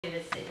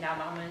It's sitting down,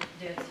 but I'm going to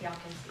do it so y'all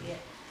can see it.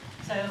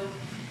 So,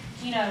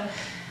 you know,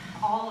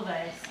 all of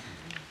us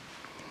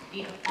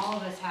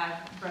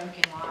have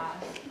broken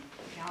lives.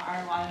 You know,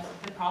 our lives,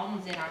 the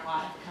problems in our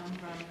life come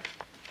from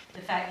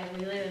the fact that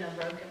we live in a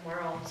broken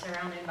world,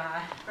 surrounded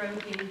by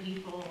broken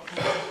people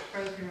and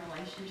broken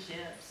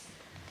relationships.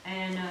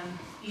 And,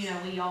 you know,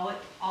 we all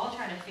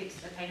try to fix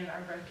the pain of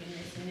our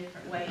brokenness in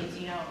different ways.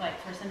 You know, like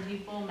for some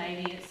people,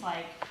 maybe it's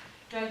like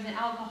drugs and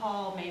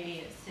alcohol,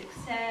 maybe it's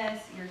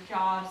success, your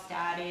job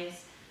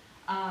status,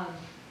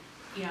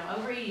 you know,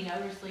 overeating,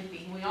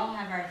 oversleeping. We all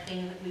have our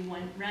thing that we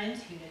run to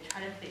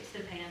try to fix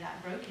the pain of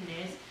that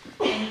brokenness.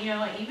 And, you know,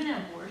 like even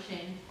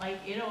abortion,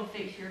 like it'll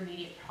fix your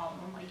immediate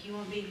problem. Like you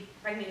won't be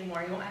pregnant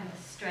anymore. You won't have the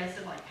stress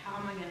of like, how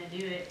am I going to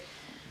do it?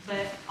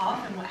 But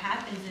often what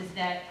happens is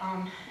that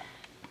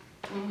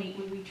when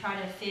we try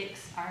to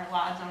fix our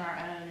lives on our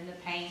own and the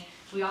pain,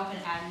 we often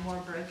add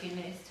more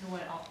brokenness to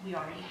what we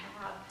already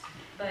have.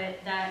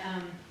 But that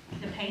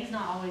the pain's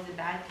not always a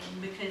bad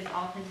thing, because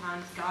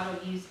oftentimes God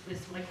will use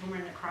this, like when we're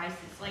in a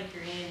crisis, like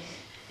you're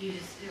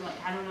like,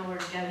 I don't know where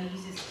to go. He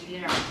uses to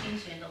get our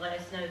attention, to let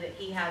us know that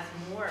He has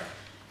more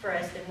for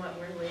us than what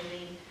we're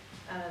living.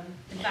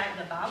 In fact,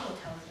 the Bible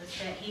tells us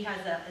that He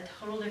has a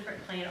total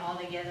different plan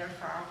altogether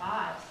for our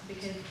lives,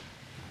 because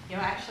you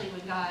know, actually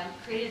when God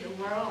created the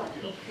world,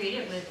 He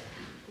created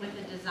with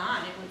a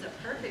design. It was a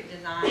perfect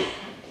design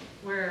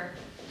where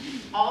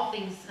all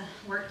things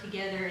work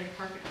together in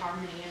perfect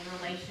harmony and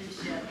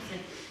relationships. And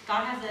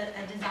God has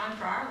a design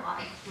for our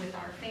life, with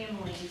our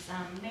families,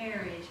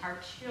 marriage, our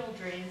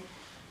children.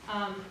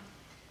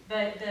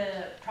 But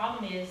the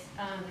problem is,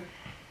 I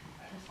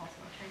just lost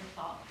my train of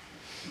thought.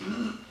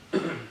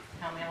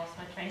 Tell me I lost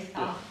my train of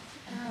thought.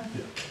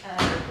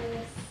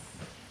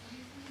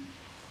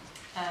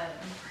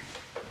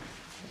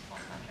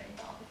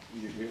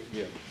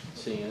 Yeah,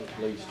 sin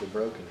leads to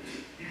brokenness.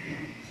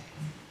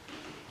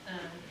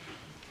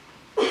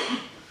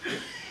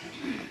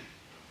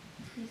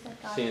 You said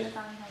God's Sin.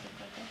 design has a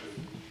purpose.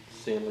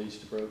 Sin leads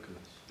to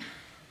brokenness.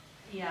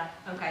 Yeah,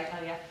 okay,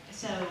 oh yeah.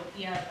 So,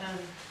 yeah,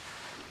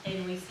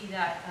 and we see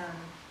that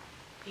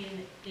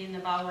in the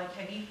Bible. Like,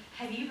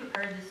 have you ever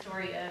heard the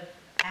story of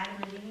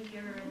Adam and Eve? Have you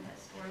ever read that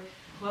story?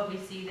 What we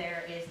see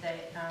there is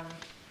that,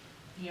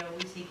 you know,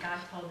 we see God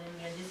told them,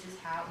 you know, this is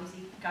how, we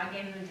see God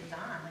gave them a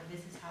design, like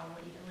this is how I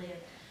want you to live.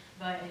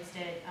 But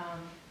instead,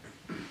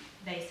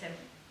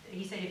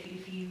 He said, if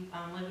you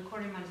live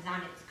according to my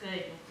design, it's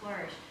good, you'll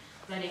flourish.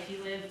 But if you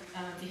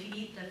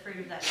eat the fruit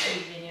of that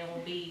tree, then it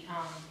will be,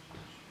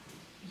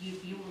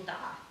 you will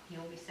die. You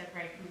will be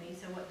separated from me.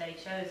 So what they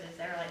chose is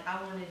they're like,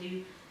 I want to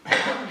do what I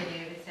want to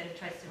do, instead of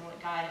trusting what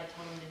God had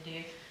told them to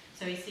do.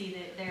 So we see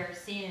that their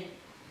sin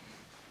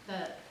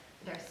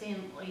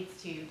leads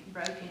to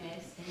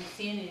brokenness, and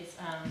sin is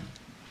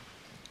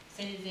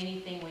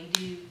anything we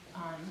do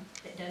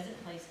that doesn't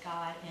please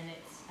God, and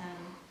it's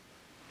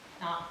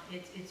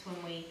when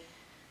we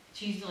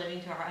choose to live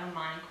into our own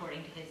mind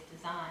according to His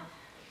design.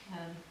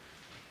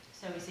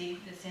 So we see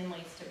the sin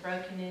leads to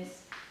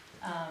brokenness,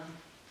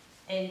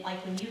 and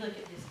like when you look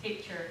at this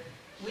picture,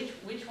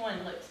 which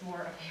one looks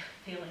more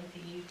appealing to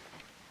you?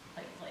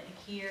 Like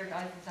here,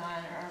 God's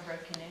design, or our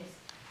brokenness?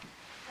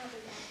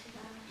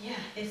 Yeah,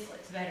 this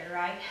looks better,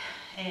 right?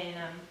 And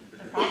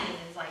the problem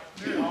is like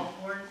we're all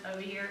born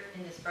over here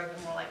in this broken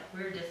world. Like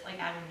we're just like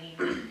Adam and Eve.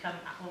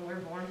 When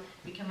we're born,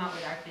 we come out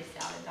with our fists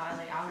out and God,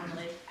 like I want to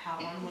live how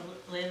I want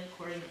to live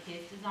according to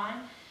His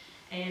design.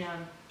 And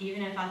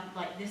even if I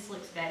like this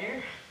looks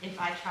better, if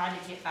I try to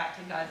get back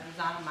to God's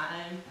design on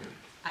my own,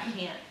 I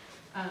can't.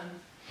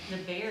 The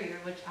barrier,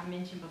 which I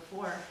mentioned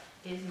before,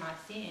 is my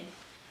sin.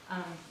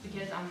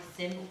 Because I'm a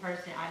sinful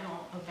person, I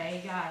don't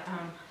obey God.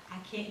 I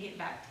can't get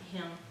back to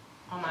Him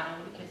on my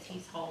own, because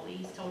He's holy.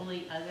 He's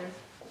totally other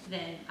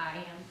than I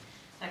am.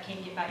 So I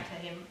can't get back to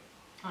Him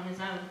on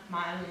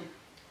my own,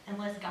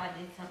 unless God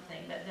did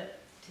something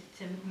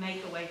to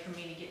make a way for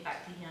me to get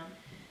back to Him.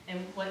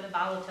 And what the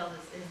Bible tells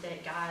us is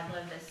that God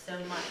loved us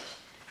so much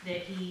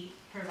that He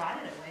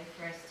provided a way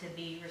for us to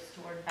be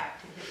restored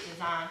back to His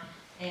design.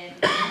 And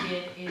what He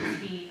did is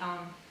He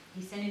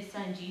sent His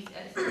Son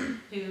Jesus,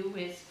 who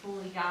is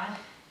fully God.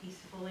 He's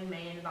fully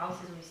man. The Bible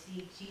says when we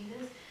see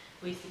Jesus,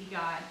 we see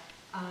God.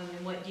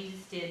 And what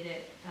Jesus did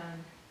that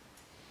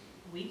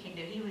we can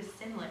do, He was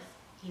sinless.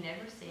 He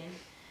never sinned.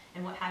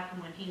 And what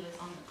happened when He was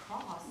on the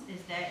cross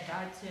is that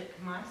God took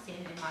my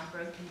sin and my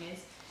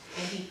brokenness,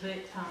 and He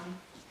put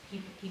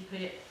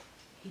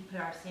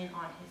our sin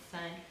on His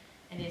Son,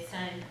 and His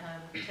Son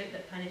took the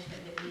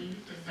punishment that we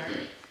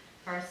deserved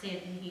for our sin,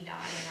 and He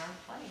died in our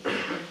place.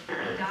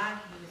 And He died.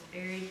 He was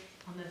buried.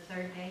 On the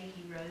third day,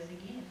 He rose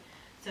again,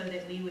 so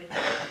that we would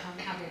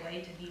have a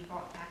way to be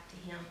brought back to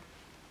Him.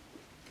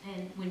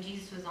 And when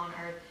Jesus was on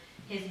earth,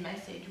 His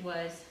message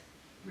was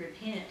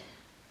repent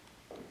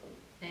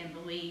and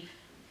believe.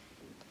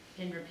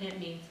 And repent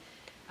means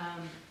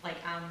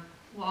like I'm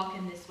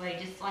walking this way,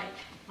 just like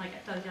I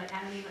told you, like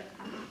Adam and Eve, like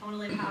I want to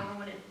live how I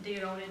want to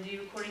do. I want to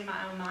do according to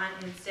my own mind.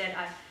 And instead,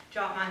 I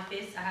drop my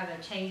fist. I have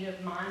a change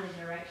of mind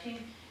and direction,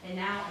 And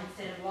now,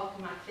 instead of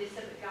walking my fist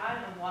up at God,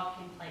 I'm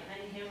walking like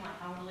unto him,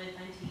 like I want to live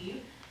unto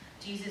you.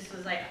 Jesus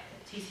was like,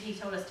 he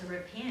told us to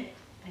repent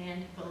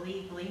and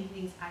believe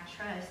things I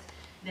trust,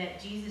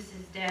 that Jesus'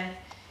 death,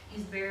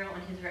 his burial,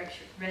 and his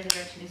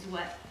resurrection is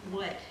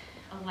what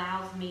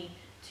allows me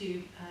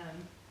to,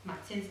 my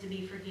sins to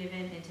be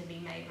forgiven and to be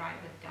made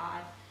right with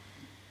God.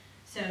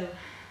 So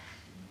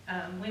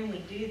when we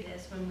do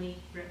this, when we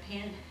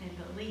repent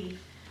and believe,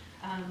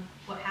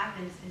 what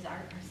happens is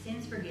our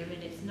sins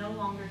forgiven. It's no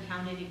longer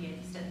counted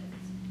against us.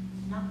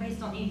 It's not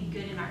based on any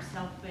good in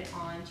ourselves, but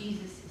on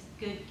Jesus'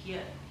 good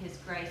gift, his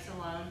grace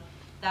alone.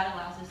 That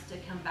allows us to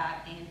come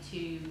back and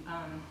to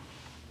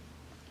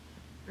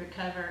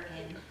recover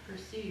and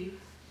pursue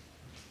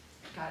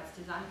God's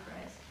design for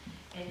us.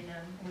 And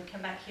when we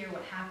come back here,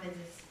 what happens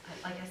is,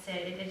 like I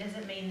said, it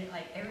doesn't mean that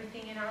like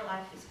everything in our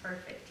life is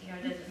perfect. You know,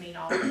 it doesn't mean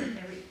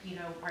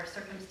our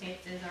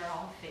circumstances are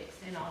all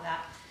fixed and all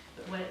that.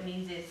 But what it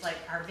means is like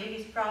our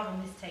biggest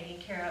problem is taken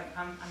care of.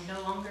 I'm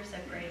no longer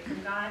separated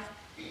from God.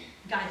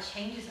 God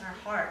changes our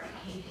heart.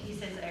 He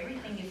says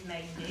everything is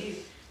made new.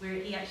 Where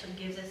he actually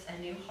gives us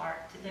a new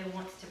heart that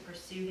wants to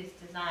pursue his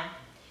design.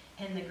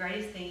 And the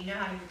greatest thing, you know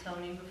how you were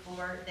telling me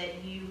before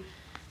that you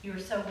were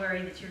so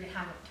worried that you're going to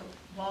have to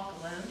walk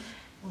alone.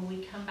 When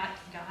we come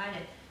back to God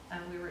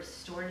and we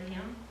restore to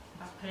him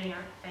by putting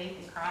our faith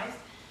in Christ,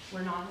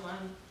 we're not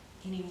alone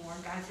anymore.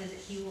 God says that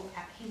he will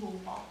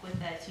walk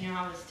with us. You know,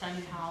 I was telling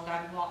you how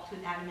God walked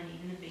with Adam and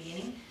Eve in the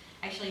beginning.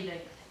 Actually, the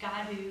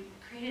God who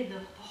created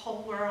the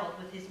whole world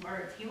with his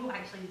words, he will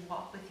actually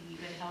walk with you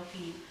and help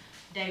you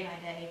day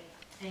by day.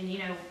 And, you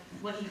know,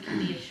 what you can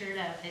be assured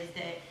of is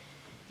that,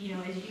 you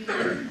know, as you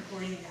live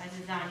according to God's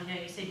design, you know,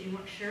 you said you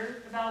weren't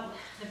sure about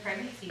the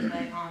pregnancy,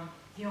 but,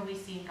 you know, we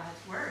see in God's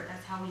word.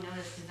 That's how we know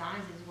his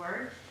design is his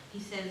word. He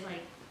says,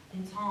 like,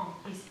 in Psalms,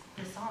 he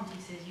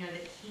says, you know,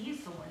 that he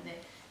is the one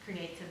that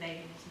creates a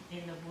baby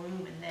in the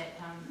womb, and that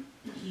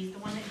he's the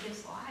one that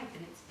gives life,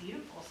 and it's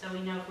beautiful. So we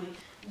know if we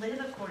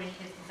live according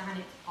to his design,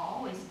 it's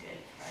always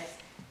good for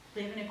us.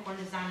 Living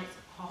according to design, it's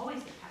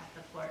always the path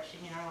of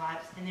flourishing in our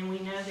lives. And then we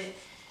know that,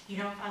 you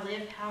know, if I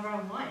live however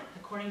I want,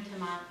 according to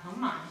my own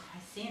mind, if I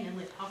sin and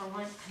live however I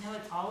want, I know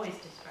it's always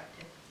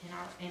destructive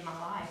in my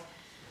life.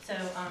 So,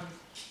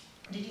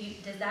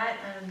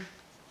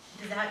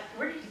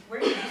 where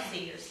do you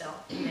see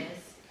yourself in this?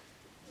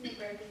 The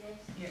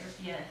brokenness.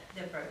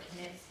 The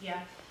brokenness,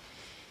 yeah.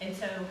 And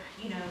so,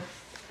 you know,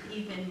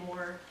 even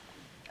more,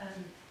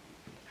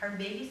 our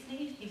biggest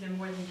need, even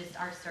more than just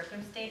our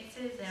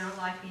circumstances and our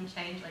life being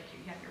changed, like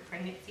you have your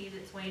pregnancy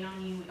that's weighing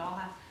on you, we all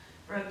have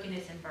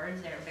brokenness and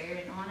burdens that are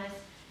bearing on us.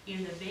 You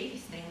know, the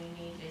biggest thing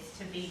we need is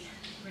to be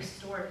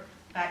restored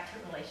back to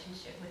a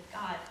relationship with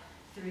God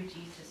through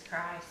Jesus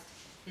Christ.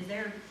 Is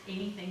there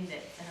anything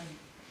that's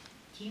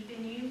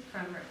keeping you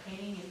from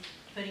repenting and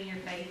putting your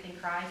faith in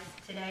Christ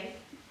today?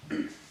 I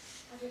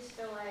just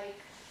feel like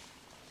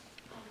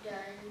I've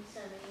done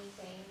so many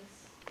things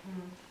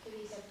to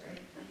be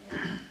separated from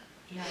him.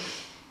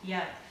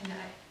 Yeah, and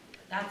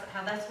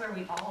that's where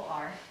we all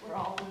are. We're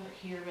all over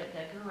here, but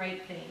the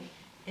great thing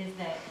is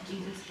that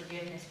Jesus'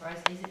 forgiveness for us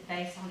isn't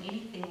based on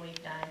anything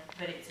we've done,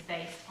 but it's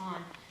based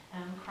on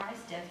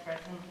Christ's death for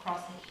us on the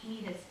cross, that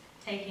he has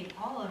taken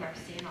all of our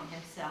sin on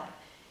himself,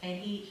 and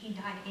he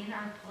died in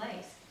our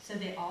place so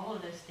that all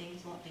of those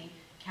things won't be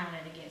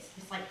counted against.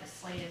 It's like the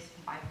slate is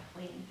wiped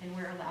clean, and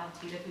we're allowed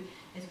to,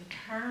 as we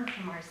turn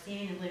from our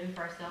sin and living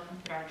for ourselves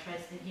and put our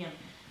trust in him,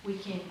 we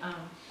can,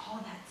 all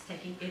that's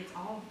taken, it's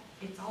all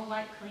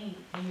wiped clean,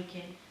 and we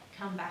can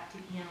come back to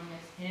him.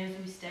 And as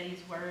we study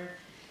his word,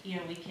 you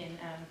know, we can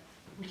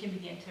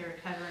begin to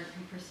recover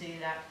and pursue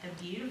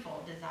the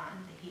beautiful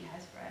design that he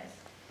has for us.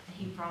 And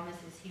he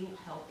promises he will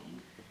help you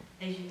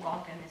as you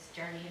walk on this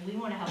journey. And we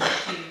want to help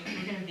you too.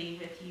 We're going to be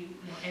with you, you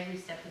know, every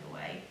step of the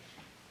way.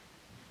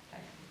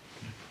 Okay.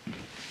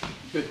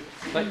 Good.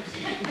 Thanks.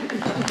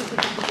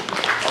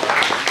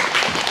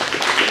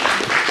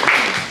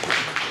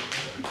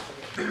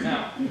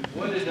 Now,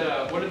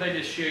 what did they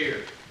just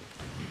share?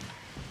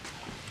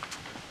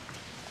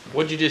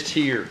 What did you just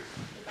hear?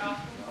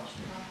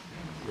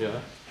 Yeah.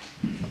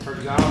 Heard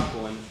the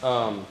gospel, and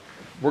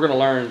we're going to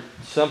learn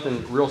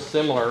something real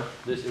similar.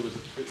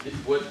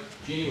 What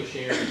Jenny was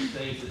sharing is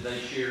things that they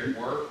share at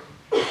work.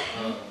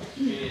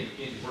 Jenny and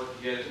Mackenzie work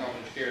together,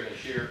 talking together. They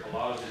share a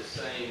lot of this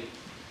same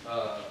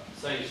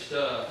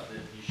stuff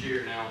that you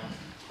share now.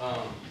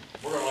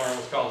 We're going to learn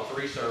what's called the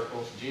 3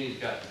 circles. Jenny's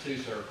got the 2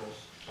 circles,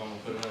 so I'm going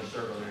to put another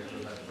circle there so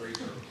we'll have 3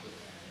 circles.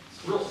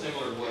 It's real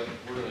similar to what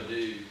we're going to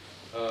do,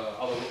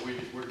 although what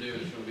we're doing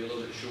is going to be a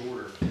little bit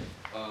shorter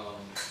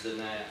than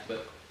that.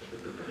 But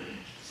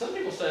some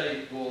people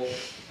say, well,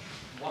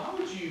 why don't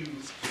we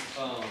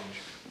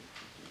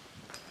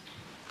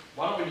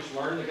just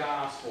learn the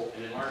gospel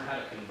and then learn how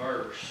to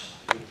converse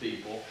with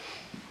people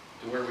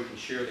to where we can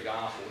share the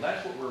gospel? And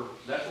that's what we're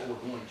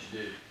going to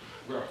do.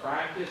 We're going to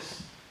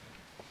practice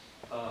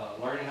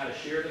learning how to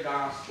share the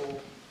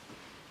gospel,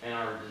 and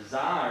our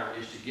desire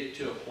is to get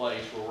to a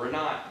place where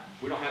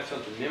we don't have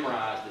something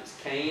memorized that's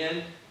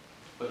canned,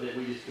 but that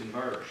we just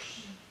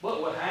converse.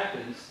 But what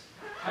happens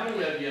how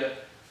many of you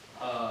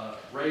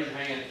raise your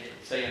hand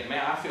saying,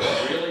 man, I feel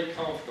really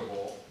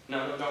comfortable.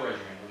 No, don't raise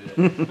your hand.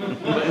 Don't do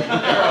that.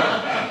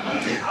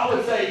 But I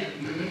would say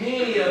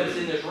many of us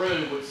in this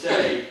room would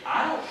say,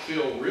 I don't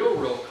feel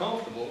real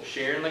comfortable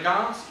sharing the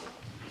gospel.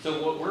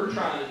 So what we're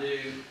trying to do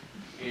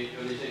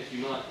in these next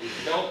few months is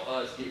help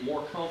us get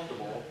more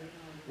comfortable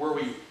where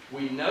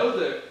we know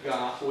the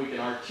gospel, we can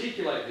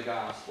articulate the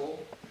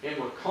gospel, and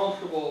we're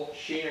comfortable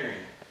sharing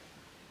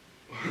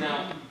it.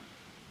 Now,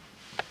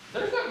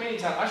 there's not many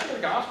times, I share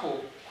the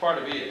gospel quite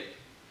a bit,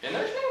 and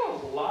there's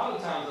not a lot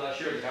of times that I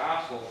share the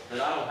gospel that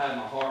I don't have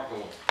my heart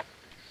going.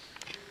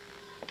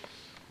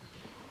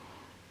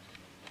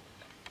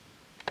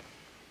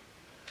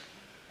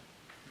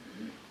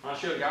 When I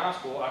share the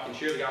gospel, I can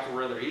share the gospel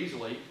rather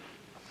easily,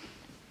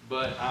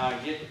 but I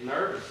get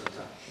nervous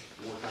sometimes,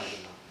 more times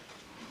than not.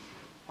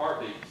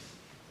 Heartbeats,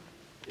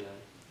 you know.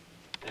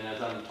 And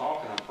as I'm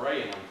talking, I'm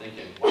praying, I'm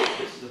thinking, wow,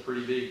 this is a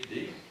pretty big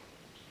deal.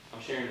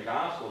 I'm sharing the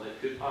gospel that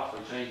could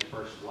possibly change a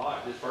person's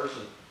life. This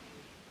person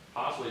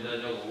possibly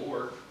doesn't know the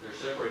Lord. They're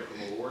separated from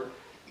the Lord.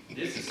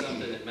 This is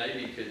something that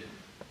maybe could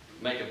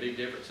make a big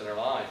difference in their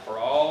life for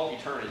all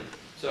eternity.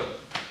 So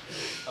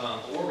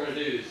what we're going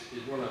to do is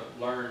we're going to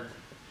learn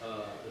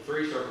the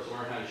three circles,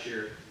 learn how to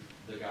share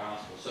the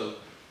gospel. So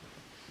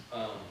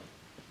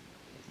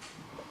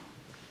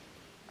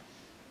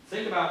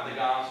think about the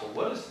gospel.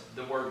 What does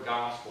the word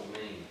gospel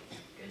mean?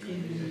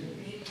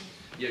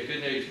 Yeah,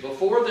 good news.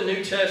 Before the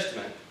New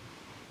Testament,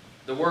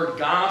 the word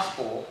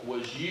gospel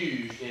was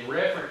used in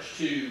reference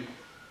to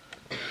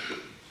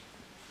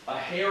a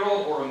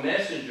herald or a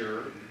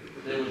messenger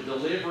that was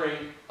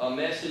delivering a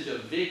message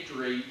of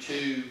victory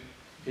to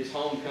his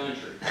home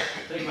country.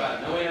 Think about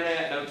it. No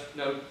internet,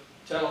 no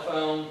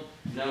telephone,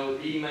 no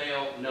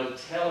email, no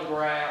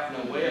telegraph,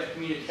 no way of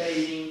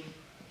communicating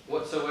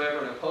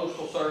whatsoever, no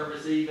postal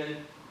service even,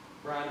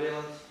 Brian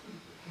Billings.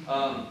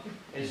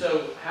 And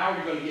so how are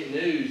you going to get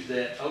news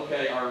that,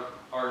 okay,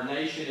 our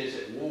nation is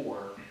at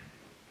war,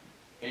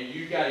 and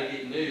you've got to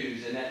get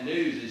news, and that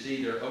news is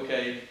either,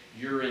 okay,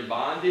 you're in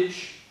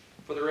bondage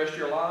for the rest of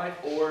your life,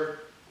 or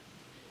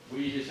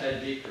we just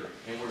had victory,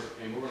 and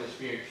we're going to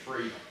experience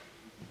freedom.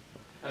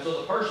 And so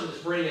the person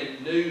that's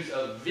bringing news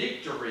of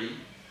victory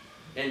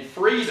and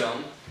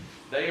freedom,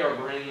 they are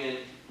bringing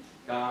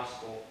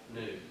gospel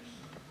news,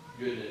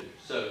 good news.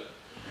 So,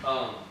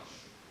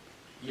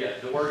 yeah,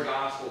 the word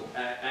gospel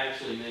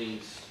actually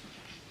means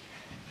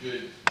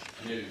good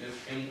news.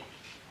 And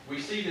we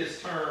see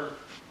this term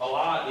a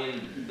lot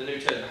in the New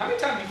Testament. How many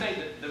times do you think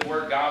that the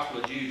word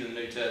gospel is used in the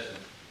New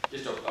Testament?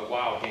 Just a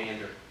wild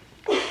gander.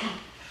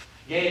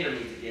 Gander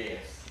means a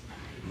guess.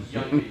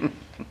 Young people.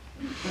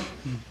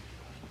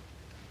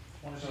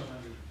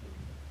 2700.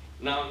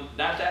 No,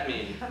 not that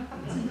many.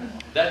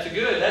 That's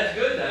good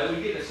though.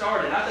 We're getting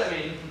started. Not that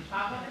many.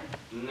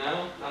 500?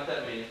 No, not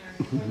that many.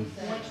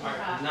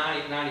 125.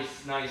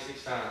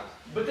 96 times.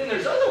 But then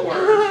there's other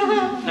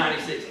words.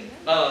 96.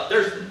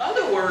 There's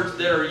other words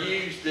that are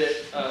used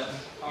that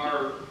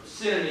are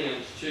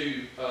synonyms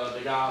to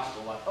the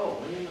gospel. Like, oh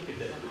man, look at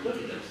that. Look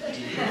at those. I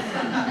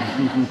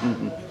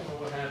don't know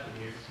what happened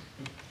here.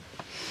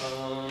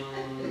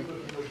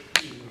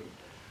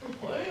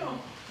 Well.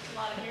 A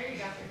lot of hair you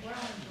got there.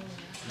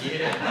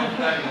 Yeah,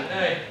 back in the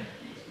day.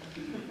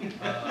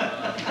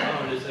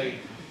 I'm just saying.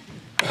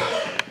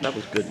 That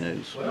was good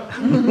news. Well,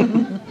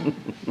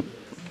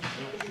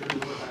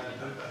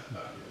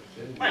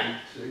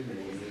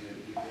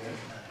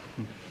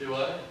 do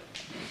what?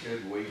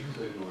 Good weak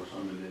signal or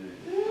something in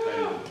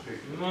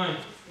it. Mine.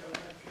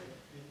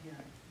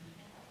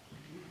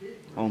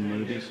 On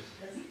movies.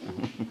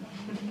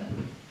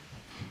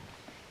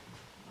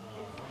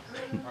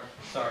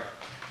 Sorry.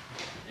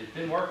 It's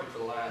been working for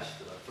the last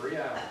 3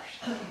 hours.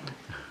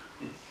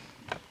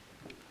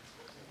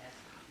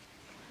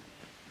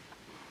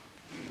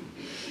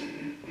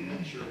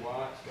 Not sure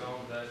why it's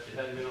gone, but it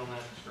hadn't been on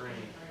that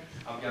screen.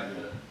 I've got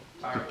the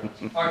tired ones.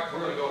 All right, we're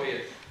going to go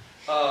ahead.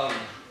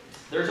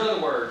 There's other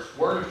words.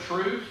 Word of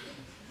truth.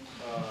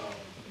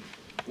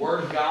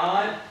 Word of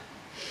God.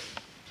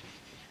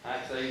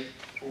 Acts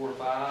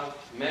 8:4-5.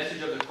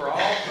 Message of the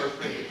cross. 1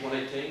 Corinthians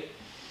 1:18.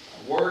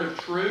 Word of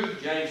truth.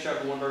 James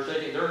chapter 1 verse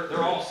 18.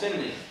 They're all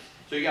synonyms.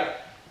 So you got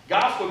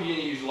gospel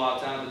being used a lot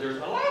of times, but there's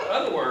a lot of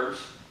other words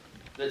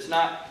that's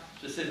not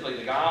specifically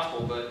the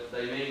gospel, but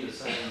they mean the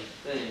same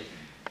thing.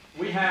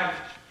 We have,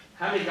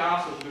 how many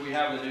gospels do we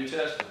have in the New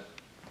Testament?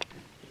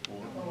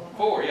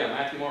 4, yeah.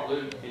 Matthew, Mark,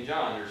 Luke, and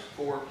John. There's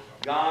 4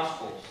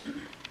 gospels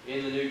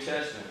in the New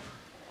Testament.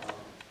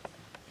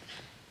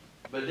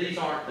 But these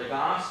aren't the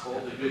gospel,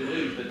 the good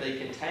news, but they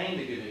contain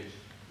the good news.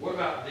 What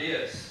about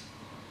this?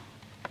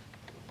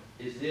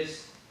 Is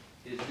this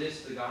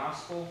the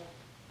gospel?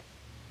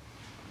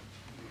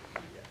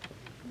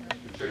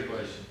 Trick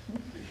question.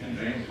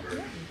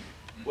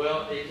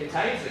 Well, it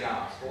contains the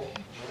gospel.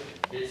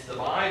 It's the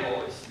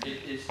Bible.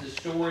 It's the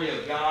story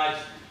of God's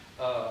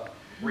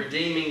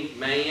redeeming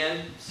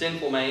man,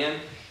 sinful man,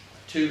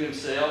 to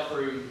himself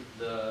through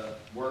the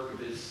work of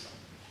his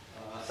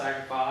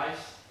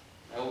sacrifice,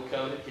 Old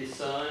Covenant, his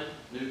Son,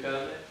 New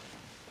Covenant.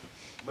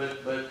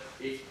 but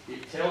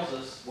it tells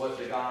us what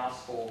the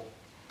gospel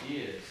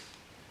is.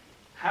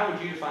 How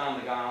would you define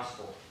the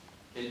gospel?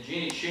 And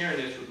Jenny sharing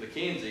this with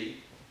Mackenzie,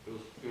 it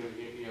was,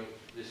 you know,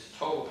 this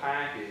total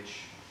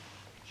package.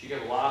 She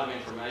got a lot of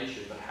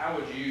information, but how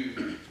would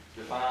you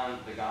define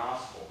the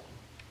gospel?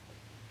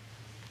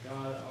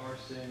 God, our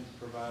sins,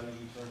 providing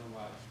eternal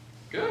life.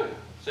 Good.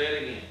 Say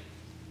it again.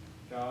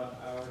 God,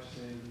 our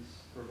sins,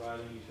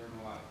 providing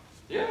eternal life.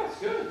 Yeah, that's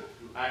good.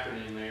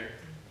 Acronym there.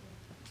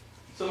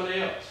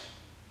 Somebody else.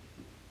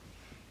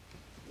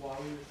 While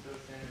we were still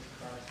sinners,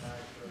 Christ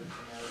died for us,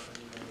 and now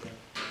we know that.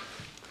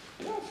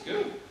 Yeah, that's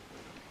good.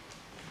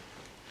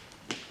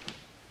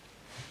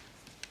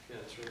 Yeah,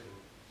 that's really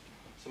good.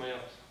 Somebody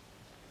else.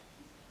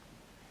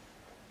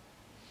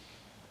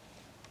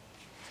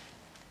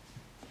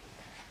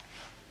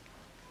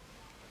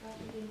 God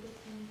forgive us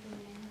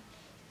anything.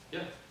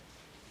 Yeah.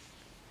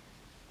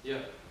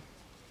 Yeah.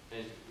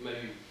 And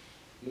maybe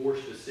more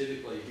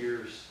specifically,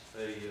 here's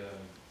a,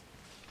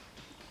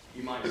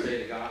 you might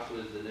say the gospel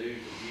is the news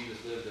that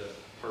Jesus lived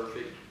a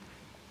perfect,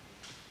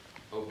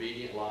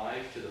 obedient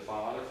life to the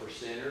Father for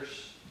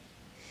sinners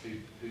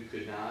who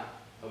could not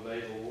obey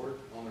the Lord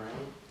on their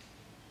own.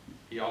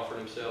 He offered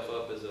himself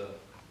up as a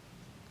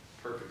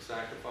perfect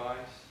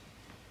sacrifice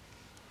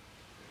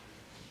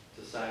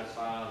to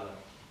satisfy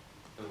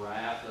the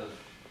wrath of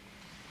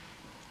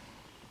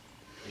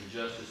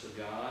injustice of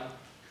God.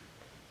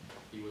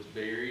 He was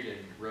buried and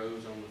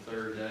rose on the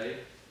third day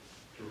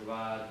to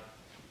provide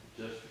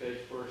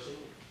justification for our sin.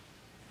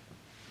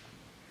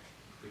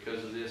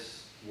 Because of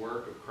this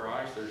work of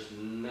Christ, there's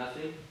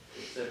nothing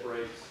that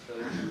separates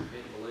those who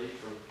repent and believe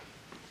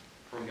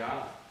from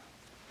God.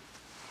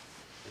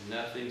 And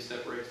nothing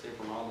separates them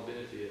from all the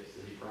benefits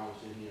that he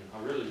promised in him. I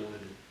really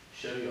wanted to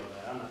show you all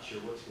that. I'm not sure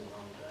what's going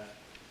on with that.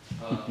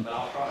 But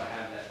I'll try to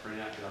have that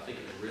printed out because I think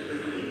it's really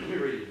good. Let me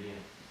read it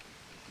again.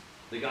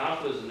 The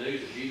gospel is the news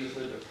that Jesus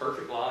lived a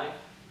perfect life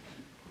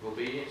of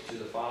obedience to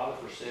the Father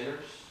for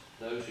sinners,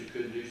 those who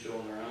couldn't do so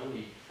on their own.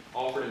 He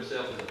offered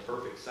himself as a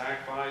perfect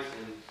sacrifice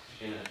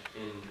in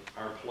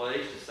our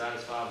place to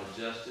satisfy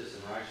the justice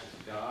and righteousness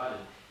of God.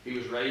 And he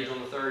was raised on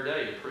the third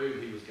day to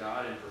prove he was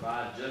God and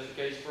provide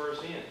justification for our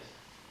sins.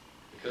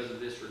 Because of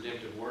this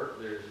redemptive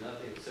work, there is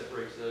nothing that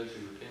separates those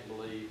who repent and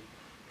believe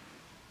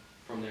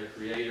from their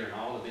Creator and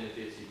all the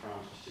benefits he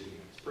promises to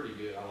them. It's pretty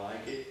good. I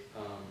like it.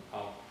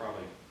 I'll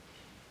probably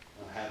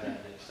have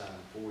that next time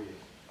for you.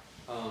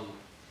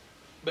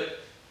 But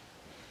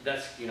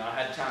that's, I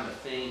had time to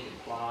think and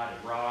plot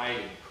and write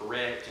and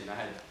correct, and I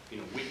had,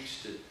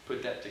 weeks to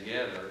put that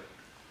together.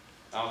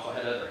 I also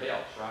had other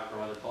helps, right, from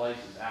other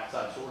places,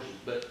 outside sources.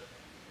 But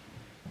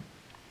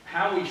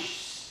how we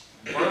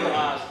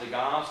verbalize the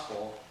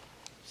gospel,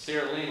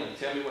 Sarah Lindley,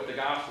 tell me what the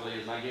gospel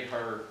is, and I give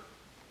her,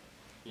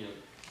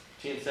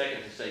 10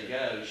 seconds to say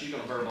go. She's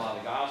going to verbalize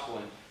the gospel,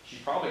 and she's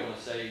probably going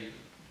to say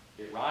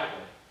it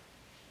rightly.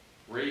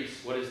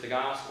 Reese, what is the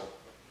gospel?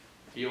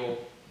 He'll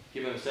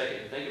give him a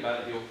second to think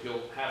about it.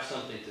 He'll have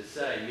something to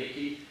say.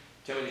 Mickey,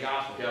 tell me the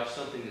gospel. He'll have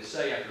something to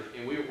say after,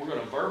 and we're going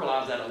to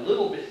verbalize that a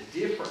little bit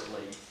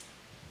differently,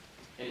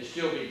 and it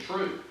still be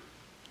true.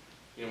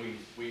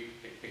 We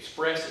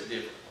express it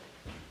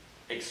differently,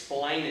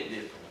 explain it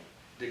differently,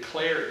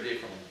 declare it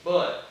differently,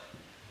 but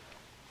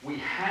we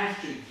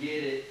have to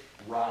get it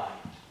right.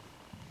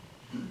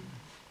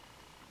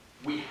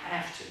 We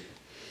have to.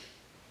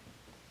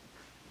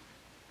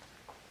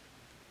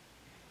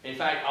 In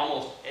fact,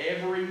 almost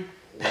every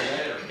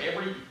letter,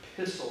 every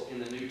epistle in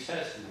the New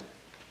Testament,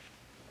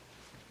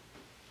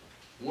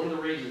 one of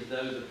the reasons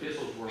those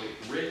epistles were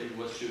written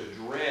was to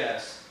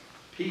address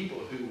people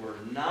who were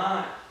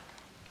not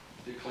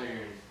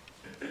declaring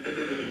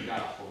the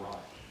gospel right.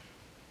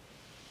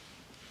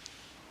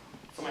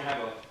 Somebody have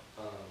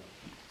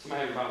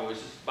your Bible.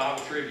 It's just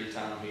Bible trivia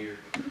time here.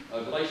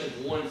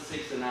 Galatians 1,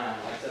 6 and 9.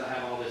 Like I said, I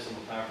have all this on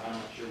the PowerPoint. I'm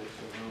not sure what's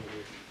going on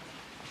here.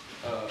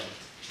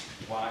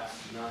 Why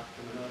it's not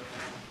coming up.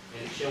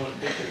 And it's showing a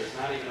picture that's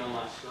not even on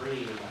my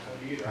screen in my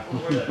computer. I don't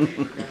know where that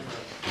picture comes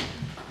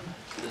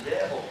from. The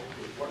devil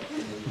is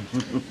working.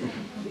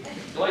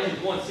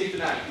 Galatians 1, 6 and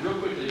 9. Real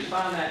quickly, just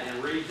find that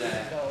and read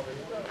that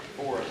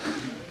for us.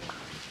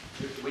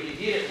 When you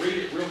get it, read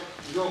it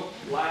real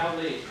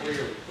loudly and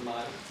clearly,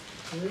 somebody.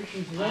 I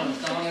am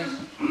astonished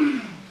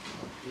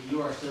that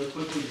you are so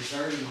quickly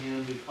deserting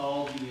him who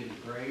called you in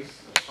the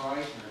grace of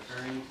Christ and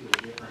returning to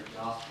a different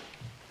gospel.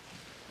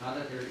 Not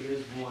that there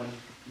is one,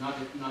 not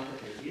that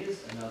there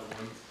is another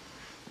one,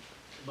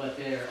 but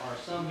there are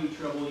some who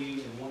trouble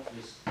you and want to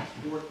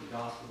distort the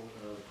gospel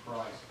of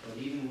Christ.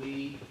 But even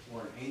we,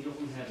 or an angel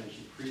from heaven,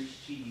 should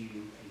preach to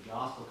you a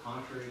gospel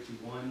contrary to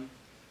one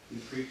who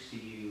preached to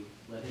you,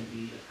 let him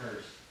be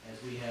accursed.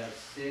 As we have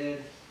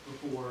said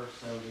before,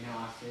 so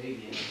now I say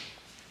again,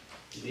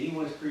 if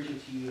anyone is preaching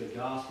to you a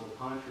gospel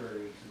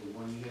contrary to the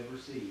one you have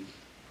received,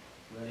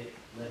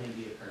 let him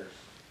be accursed.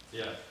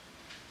 Yeah.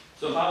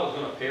 So if I was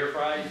going to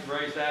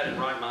paraphrase that and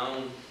write my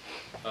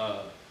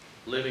own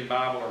Living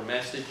Bible or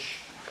message,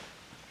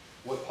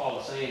 what Paul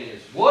is saying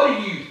is, what are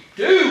you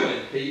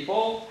doing,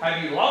 people?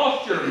 Have you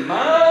lost your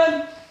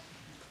mind?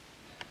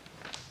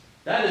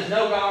 That is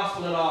no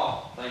gospel at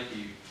all. Thank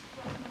you.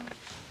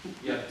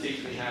 You have to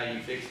teach me how you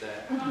fix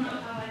that. I don't know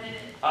how I did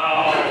it. Oh!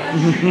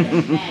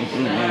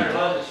 I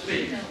love to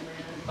speak. Okay.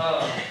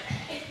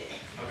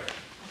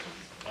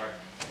 All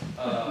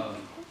right.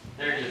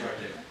 There it is right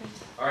there.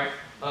 All right.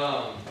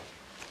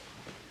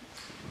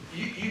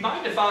 You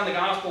might define the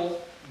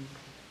gospel,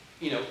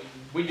 you know,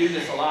 we do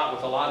this a lot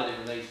with a lot of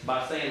different things,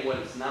 by saying what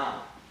it's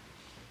not.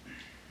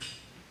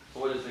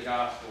 What is the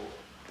gospel?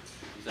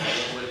 You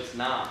say what it's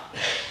not.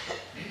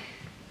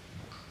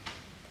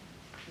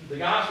 The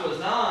gospel is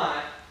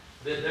not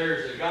that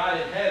there's a God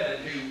in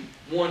heaven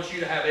who wants you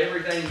to have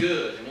everything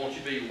good and wants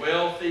you to be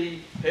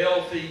wealthy,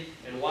 healthy,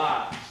 and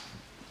wise.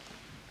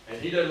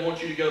 And He doesn't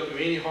want you to go through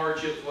any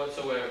hardships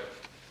whatsoever.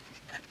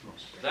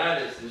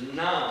 That is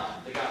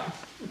not the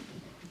gospel.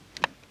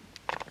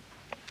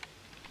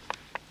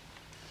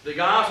 The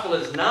gospel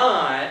is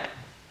not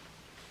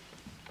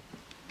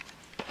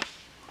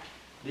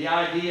the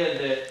idea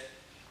that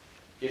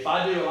if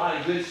I do a lot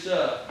of good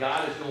stuff,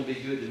 God is going to be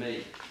good to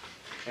me.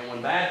 And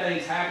when bad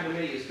things happen to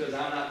me, it's because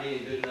I'm not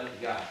being good enough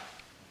to God.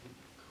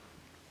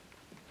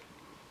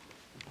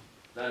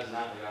 That is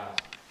not the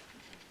gospel.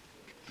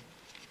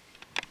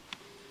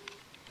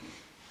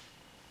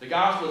 The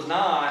gospel is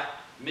not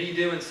me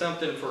doing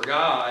something for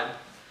God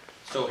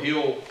so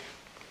He'll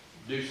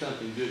do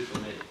something good for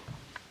me.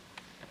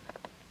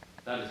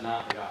 That is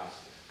not the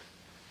gospel.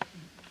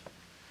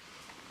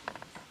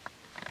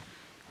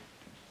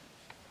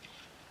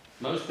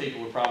 Most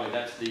people would probably,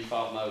 that's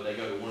default mode. They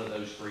go to one of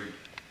those three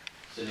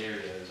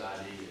scenarios,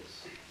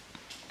 ideas.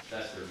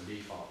 That's their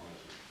default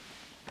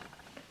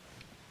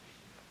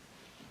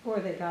mode. Or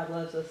that God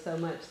loves us so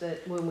much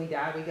that when we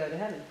die, we go to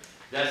heaven.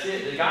 That's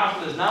it. The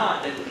gospel is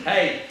not that,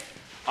 hey,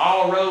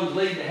 all roads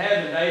lead to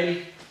heaven,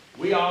 baby.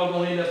 We all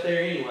going to end up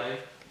there anyway.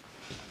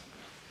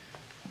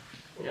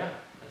 Yeah,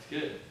 that's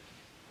good.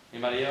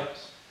 Anybody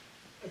else?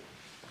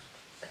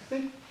 I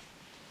think,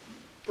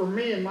 for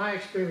me, in my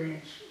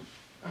experience,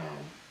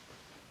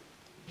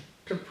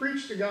 to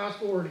preach the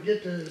gospel or to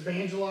get to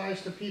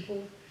evangelize to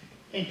people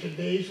in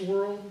today's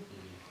world,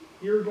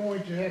 you're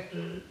going to have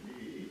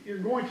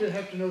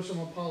to know some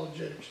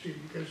apologetics too,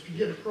 because to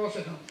get across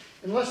at home,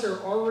 unless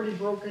they're already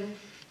broken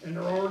and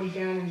they're already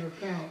down on their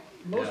count,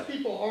 most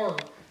people are.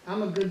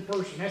 I'm a good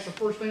person. That's the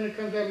first thing that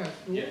comes out of my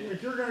mouth. Yeah.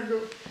 If you're going to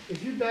go,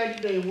 if you die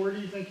today, where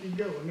do you think you'd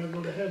go? And they'll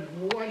go to heaven.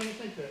 Well, why do you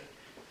think that?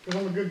 Because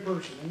I'm a good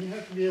person, and you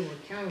have to be able to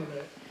counter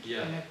that.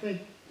 Yeah. And I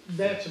think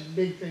that's a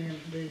big thing in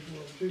today's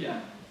world too.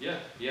 Yeah,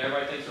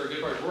 everybody thinks they're a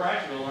good person. We're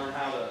actually going to learn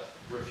how to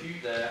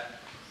refute that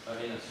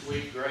in a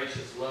sweet,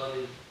 gracious,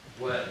 loving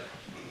way.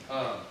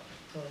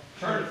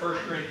 Turn to 1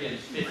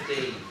 Corinthians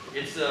 15.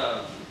 It's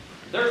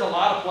there's a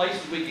lot of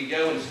places we could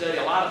go and study,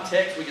 a lot of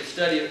texts we could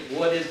study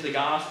what is the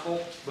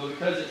gospel, but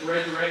because it's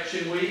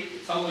Resurrection Week,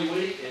 it's Holy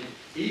Week, and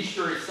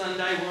Easter is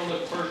Sunday, we're going to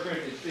look at 1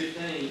 Corinthians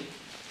 15.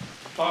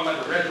 Talking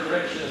about the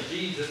resurrection of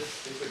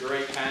Jesus. It's a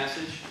great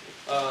passage.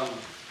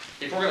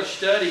 If we're going to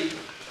study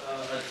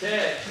a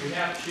text, we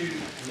have to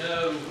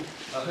know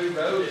who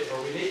wrote it,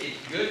 or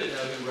it's good to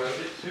know who wrote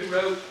it. Who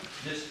wrote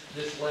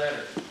this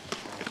letter?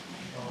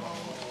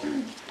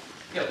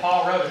 Yeah,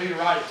 Paul wrote it. Who did he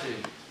write it to?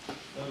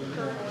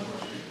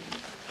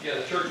 Yeah,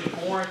 the church in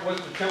Corinth.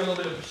 Tell me a little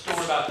bit of a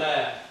story about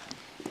that.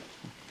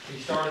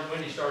 When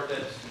did he start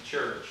that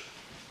church?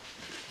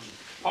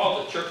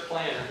 Paul's a church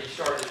planner. He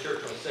started the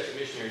church on a second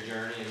missionary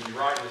journey, and he's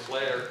writing this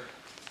letter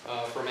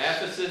from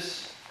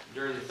Ephesus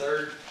during the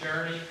third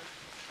journey.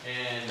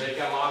 And they've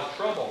got a lot of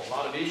trouble, a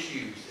lot of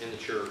issues in the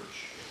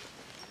church.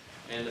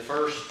 And the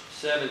first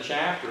 7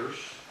 chapters,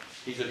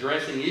 he's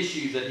addressing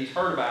issues that he's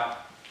heard about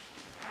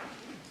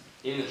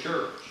in the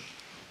church.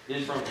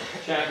 Then from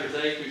chapters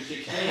 8 through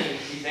 16,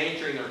 he's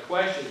answering their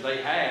questions they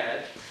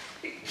had.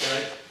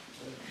 Okay?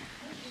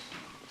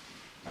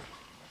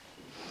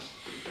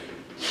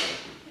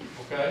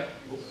 Okay?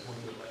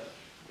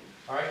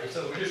 All right, and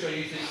so we're just going to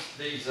use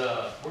these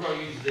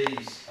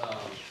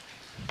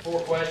 4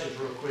 questions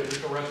real quick. We're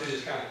just going to run through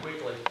this kind of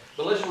quickly.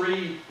 But let's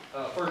read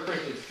 1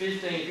 Corinthians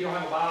 15. If you don't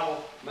have a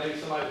Bible, maybe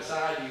somebody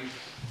beside you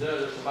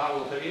does. There's some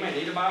Bible. You may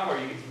need a Bible, or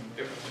you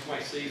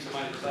might see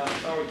somebody beside you.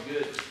 It's always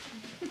good.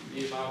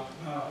 You need a Bible?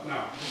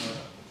 No.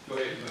 Go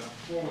ahead.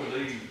 Before we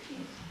leave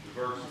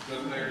the verses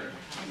up there,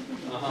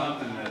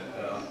 something that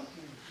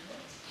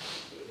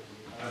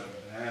I've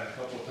had a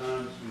couple of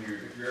times when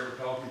if you're ever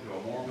talking to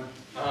a Mormon,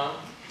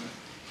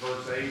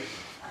 verse 8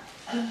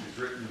 is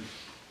written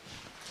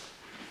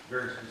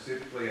very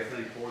specifically, I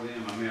think, for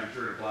them. I mean, I'm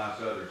sure it applies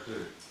to others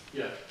too.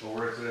 Yeah. But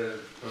where it says,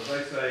 because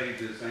they say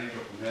this angel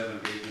from heaven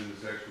gave them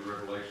this extra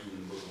revelation in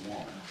the Book of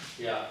Mormon.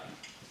 Yeah.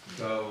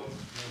 So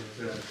it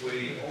says if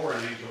we or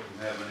an angel from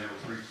heaven, it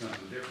will preach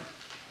something different.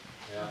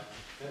 Yeah.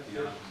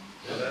 You know?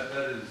 So that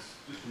is,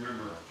 just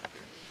remember.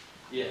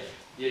 Yeah.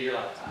 Yeah, you're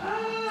like,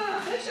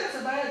 I think that's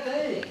a bad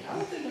thing. I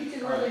don't think we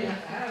can really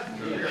have.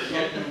 So if you're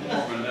talking to a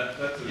Mormon,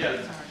 that's a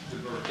good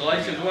verse.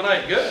 Galatians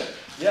 1:8. Good.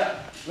 Yeah.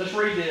 Let's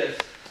read this.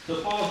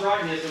 So Paul's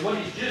writing this, and what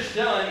he's just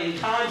done in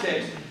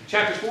context,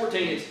 chapter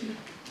 14, is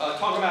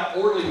talking about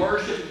orderly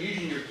worship and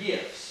using your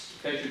gifts.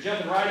 Okay, so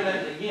jumping right in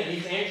that, and again,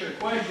 he's answering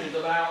questions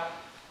about,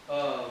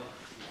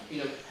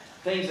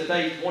 things that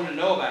they wanted to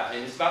know about,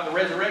 and it's about the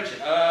resurrection.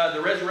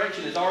 The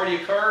resurrection has already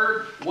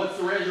occurred. What's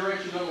the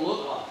resurrection going to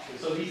look like? And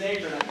so he's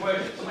answering that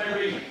question. Somebody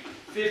read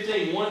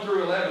 15, 1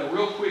 through 11,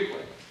 real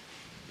quickly.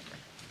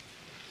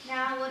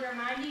 Now I would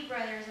remind you,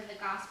 brothers, of the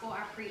gospel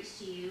I preached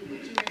to you,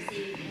 which you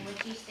received, in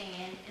which you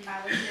stand, and by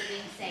which you are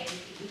being saved,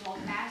 if you hold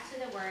fast to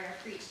the word I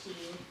preached to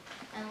you,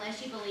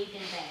 unless you believed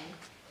in vain.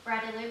 For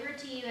I delivered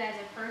to you as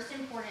of first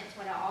importance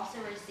what I also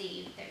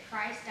received, that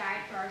Christ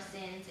died for our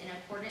sins in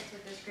accordance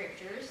with the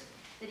Scriptures,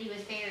 that he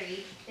was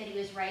buried, that he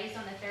was raised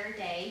on the third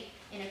day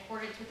in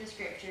accordance with the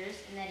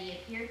Scriptures, and that he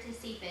appeared to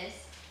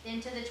Cephas,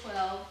 then to the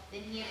 12,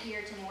 then he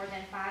appeared to more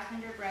than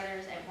 500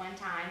 brothers at one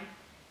time,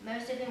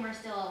 most of whom are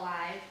still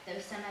alive, though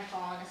some have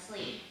fallen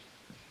asleep.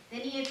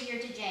 Then he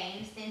appeared to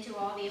James, then to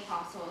all the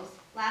apostles.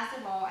 Last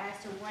of all,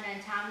 as to one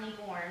untimely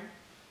born,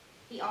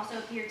 he also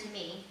appeared to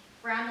me.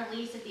 For I am the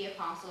least of the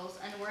apostles,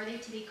 unworthy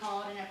to be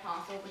called an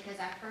apostle, because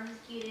I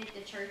persecuted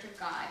the church of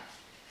God.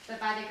 But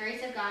by the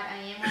grace of God I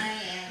am what I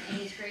am, and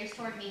his grace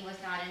toward me was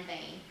not in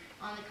vain.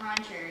 On the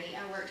contrary,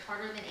 I worked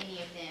harder than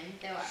any of them,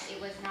 though it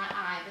was not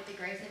I, but the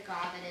grace of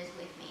God that is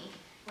with me.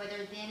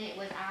 Whether then it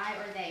was I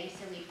or they,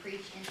 so we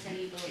preach and so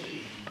you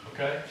believe.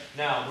 Okay,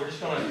 now we're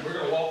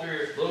gonna walk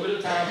through a little bit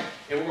of time,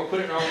 and we're gonna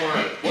put it in our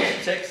words. What's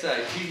the text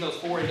say? It's using those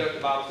 4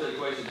 inductive Bible study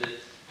equations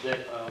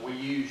that we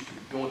used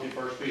going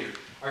through 1 Peter.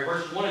 All right,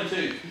 verses 1 and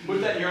 2. Put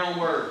that in your own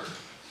words.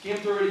 Skim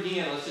through it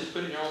again. Let's just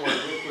put it in your own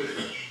words real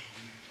quickly.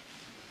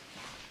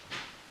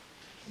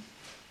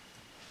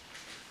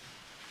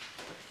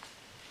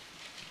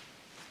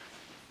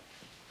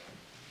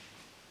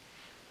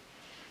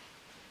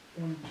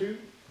 One, two.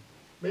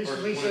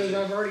 Basically Verse 1 and says, 2.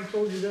 I've already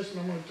told you this,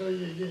 and I'm gonna tell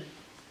you again.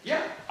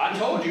 Yeah, I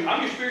told you,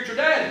 I'm your spiritual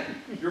daddy.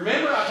 You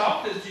remember I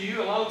talked this to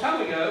you a long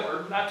time ago,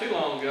 or not too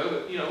long ago,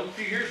 but a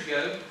few years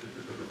ago.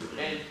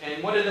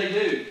 And what did they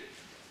do?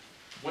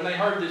 When they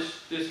heard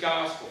this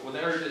gospel, when they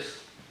heard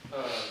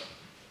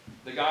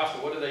the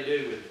gospel, what did they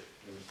do with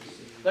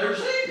it? They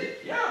received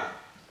it, yeah.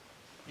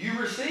 You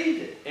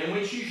received it, in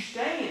which you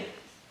stand,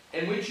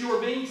 in which you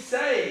are being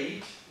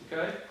saved,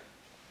 okay?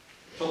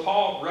 So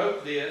Paul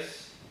wrote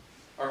this,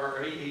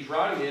 or he's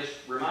writing this,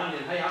 reminding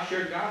them, hey, I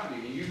shared the gospel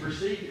with you, and you've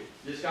received it,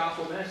 this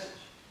gospel message.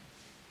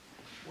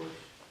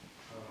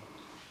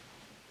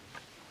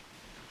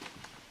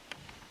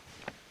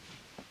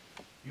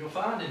 You'll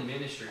find in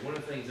ministry, one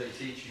of the things they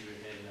teach you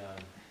in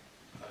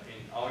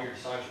all your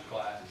discipleship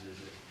classes is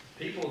that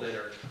people that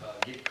are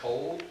get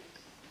cold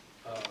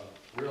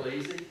real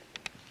easy,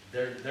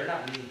 they're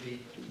not mean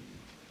people.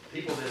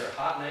 People that are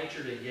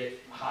hot-natured and get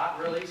hot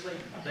real easily,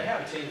 they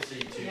have a tendency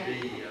to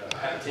be,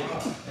 have a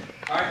tendency.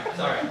 All right,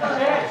 sorry.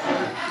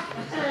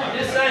 I'm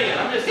just saying.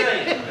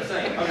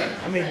 Okay.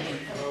 I mean,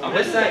 I'm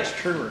just saying. it's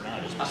true or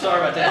not. I'm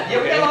sorry about that.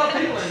 Yeah, we got a lot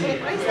of people in here.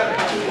 We got a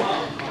couple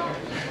of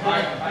all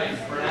right, hey,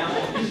 for now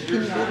on, this is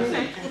your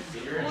time.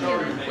 You're in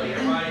charge of making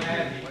everybody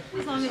happy.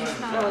 As long as it's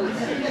not.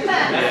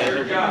 That's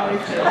your job.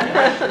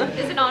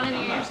 Is it on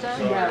any of your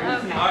stuff? All right.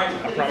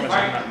 I promise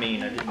I'm not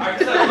mean. I didn't. All right,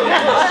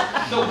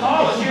 so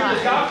Paul has shared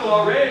this gospel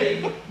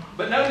already,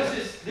 but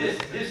notice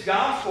this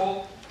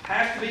gospel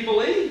has to be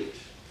believed.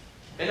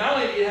 And not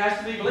only it has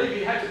to be believed,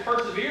 you have to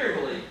persevere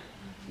and believe.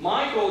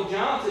 Michael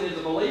Johnson is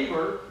a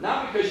believer,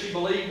 not because she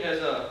believed as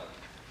a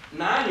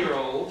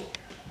 9-year-old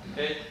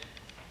at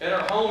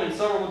her home in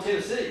Somerville,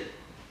 Tennessee.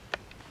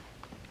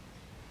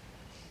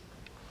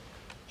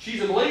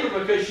 She's a believer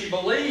because she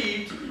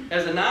believed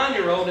as a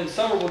 9-year-old in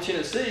Somerville,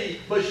 Tennessee,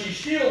 but she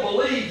still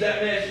believes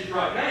that message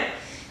right now.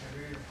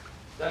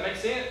 Does that make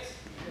sense?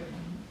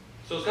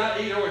 So it's not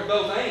either or, it's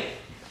both and.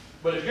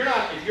 But if you're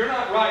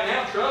not right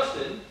now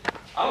trusting,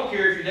 I don't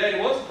care if your daddy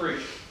was a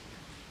preacher.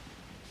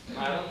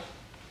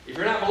 If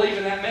you're not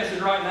believing that message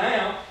right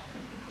now,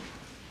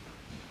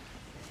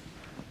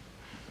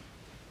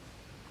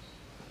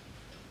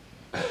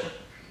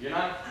 you're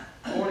not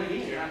born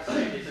again, you're not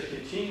saved. It's a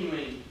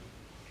continuing,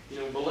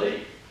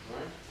 belief,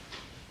 right?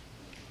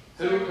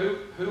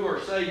 Who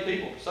are saved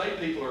people? Saved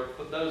people are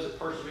those that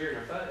persevere in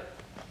their faith.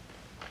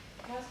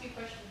 Can I ask you a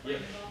question?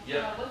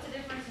 Yeah. What's the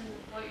difference in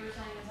what you were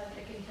saying is like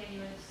the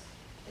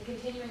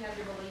continuing of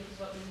your belief is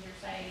what means you're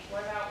saved.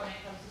 What about when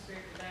it comes to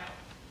spiritual doubt?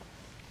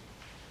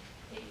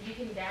 You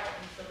can doubt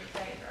and still be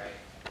saved, right?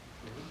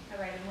 Mm-hmm.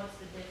 Okay, then what's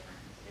the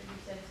difference? If you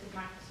said because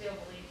Michael still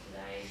believes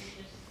today,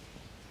 you just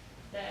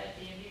that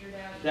at the end of your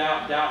doubt.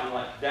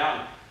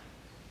 Doubting.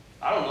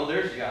 I don't know.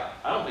 There's a God.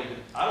 I don't think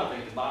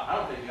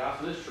the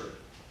gospel is true.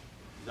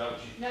 Is that what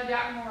you? No,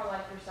 doubt more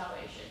like your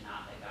salvation,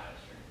 not that God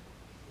is true.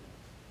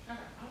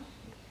 Okay.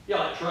 Yeah,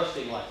 like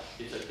trusting, like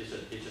it's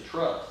a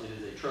trust. It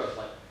is a trust.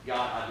 Like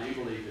God, I do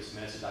believe this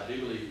message. I do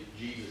believe that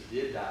Jesus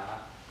did die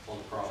on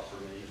the cross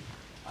for me.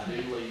 I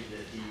do believe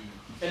that He.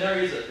 And there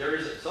is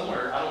a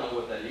somewhere. I don't know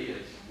what that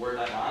is. Where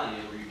that line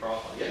is, where you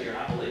cross. Like, yeah, you're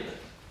not believing.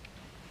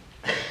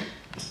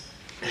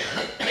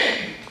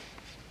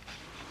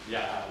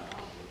 Yeah, I don't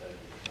know what that is.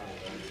 I don't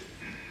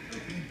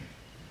know.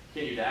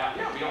 Can you doubt?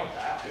 Yeah, we all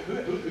doubt.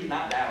 Who's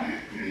not doubting?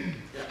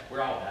 Yeah,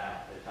 we're all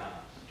doubt at times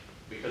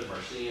because of our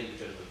sin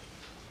because of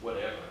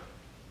whatever.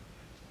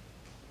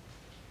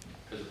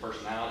 Because of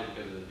personality,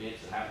 because of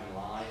events that happen in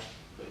life.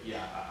 But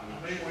yeah, I'm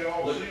not I mean, sure. we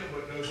all Look, sin,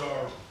 but does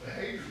our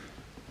behavior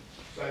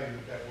say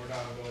that we're not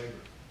a believer?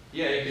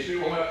 yeah, it You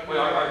could, see what I-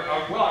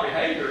 well, our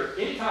behavior,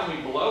 anytime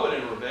we blow it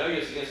and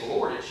rebellious against the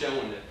Lord, it's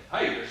showing that,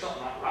 hey, there's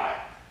something not right.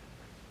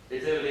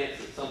 It's evidence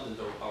that something's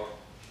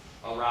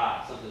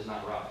awry, something's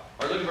not right.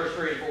 All right, look at verse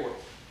 3 and 4.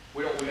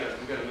 We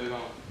gotta move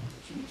on.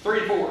 3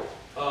 and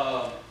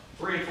 4.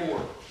 3 and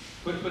 4.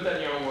 Put that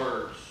in your own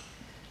words.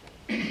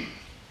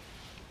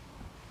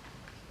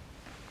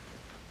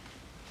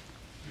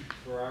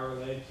 For I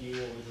relate to you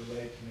what was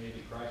relayed to me,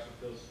 that Christ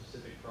fulfills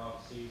specific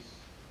prophecies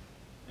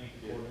in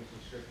accordance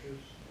with scriptures.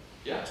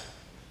 Yeah.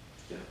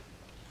 Yeah.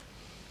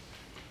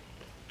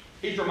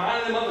 He's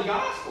reminding them of the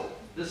gospel,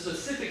 the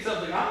specifics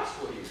of the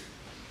gospel here.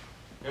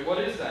 And what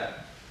is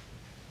that?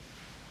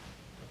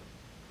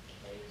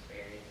 He was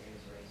buried, he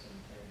was raised on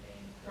the third day.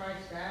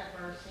 Christ died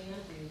for our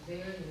sins, he was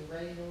buried and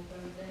raised on the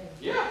third day.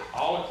 Yeah,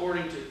 all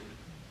according to,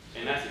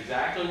 and that's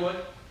exactly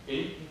what,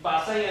 and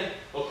by saying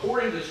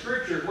according to the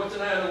scriptures, what's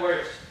in other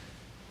words?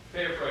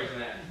 Paraphrasing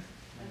that.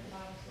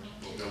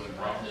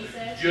 He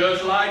said,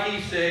 Just like he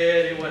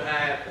said it would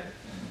happen.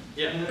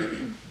 Yeah.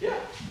 Yeah.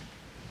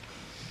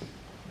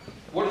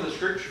 What are the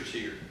scriptures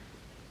here?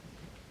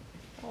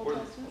 Old What are-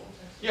 Testament.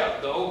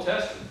 Yeah, the Old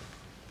Testament.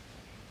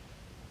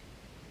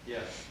 Yeah.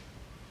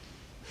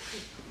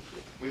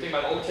 We think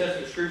about Old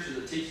Testament scriptures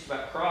that teach us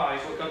about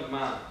Christ, what comes to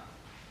mind?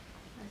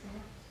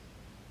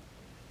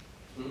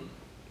 Hmm?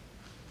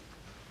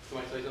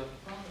 Somebody say something?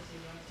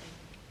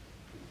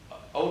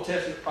 Old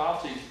Testament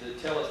prophecies that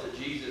tell us that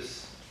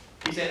Jesus,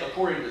 he said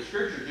according to the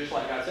scripture, just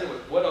like I said,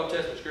 what Old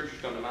Testament scriptures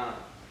come to mind?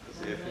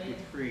 Isaiah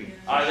 53.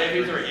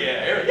 Isaiah 53,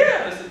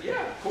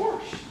 yeah, of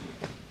course.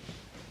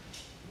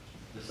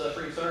 The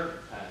suffering servant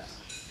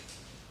passage.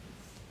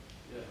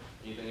 Yeah.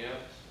 Anything else?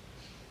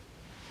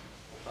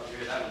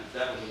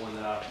 That was the one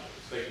that I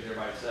expected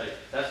everybody to say.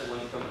 That's the one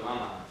that comes to my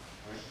mind.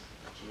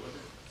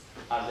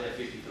 Right? Isaiah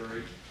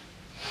 53.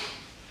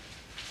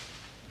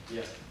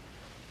 Yeah.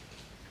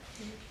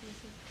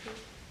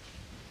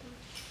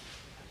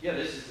 Yeah,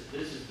 this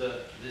is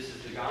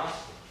the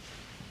gospel.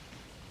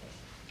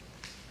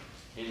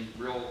 In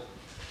real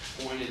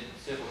pointed,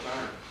 simple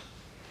terms.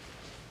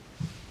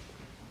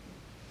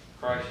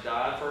 Christ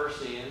died for our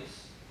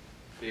sins,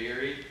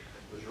 buried,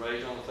 was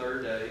raised on the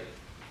third day.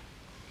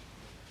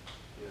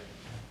 Yeah.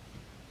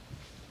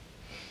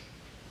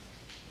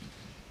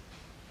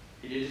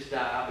 He didn't just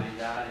die, but he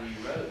died and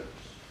he rose.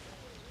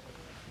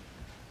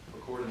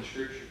 According to the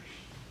scriptures.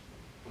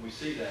 And we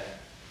see that.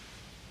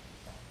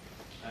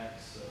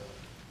 Acts 2.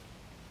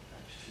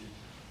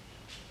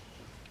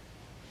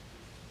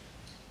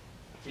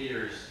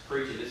 Peter's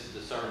preaching, this is the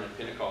sermon at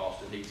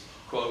Pentecost, and he's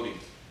quoting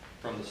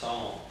from the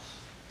Psalms.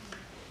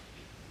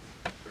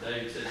 For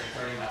David says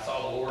concerning him, I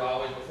saw the Lord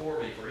always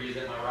before me, for he is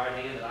at my right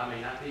hand, that I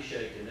may not be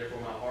shaken. Therefore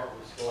my heart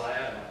was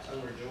glad, and my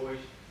tongue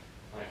rejoiced.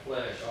 My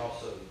flesh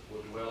also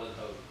will dwell in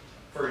hope.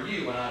 For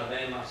you, when I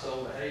abandon my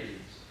soul to Hades,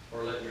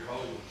 or let your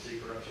Holy One see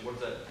corruption. What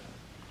is that?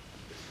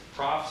 It's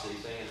prophecy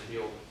saying that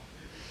he'll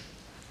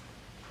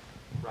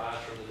rise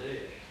from the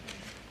dead.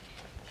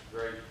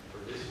 Great for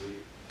this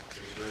week. It's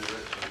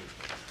resurrection week.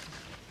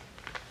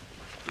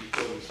 He's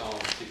quoting Psalm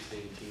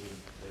 16:10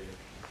 there.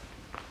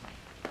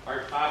 All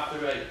right, 5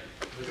 through 8.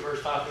 Look at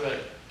verse 5 through 8.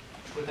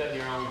 Put that in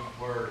your own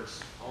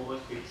words.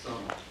 Almost get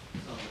some.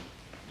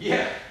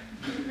 Yeah.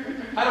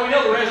 How do we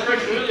know the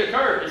resurrection really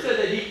occurred? It said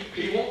that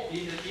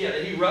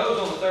he rose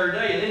on the third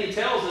day, and then he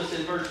tells us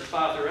in verses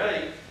 5 through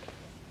 8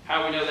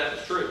 how we know that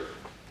was true.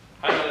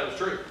 How do we know that was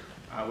true?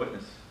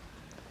 Eyewitness.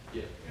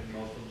 Yeah. And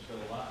most of them still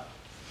alive.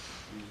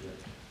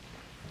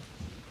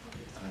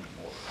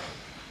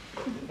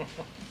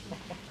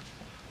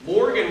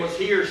 Morgan was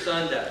here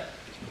Sunday.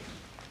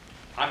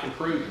 I can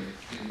prove it.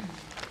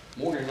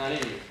 Morgan's not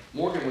in here.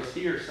 Morgan was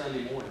here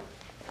Sunday morning.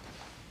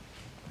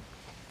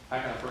 How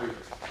can I prove it?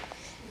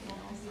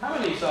 How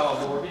many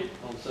saw Morgan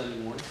on Sunday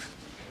morning?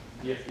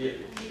 Yeah. You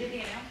did the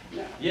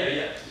announcement? Yeah.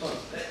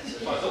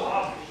 That's why it's so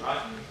obvious,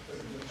 right?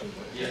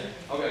 Yeah.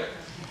 Okay.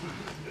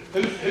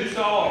 Who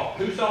saw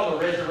the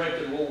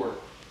resurrected Lord?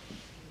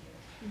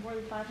 More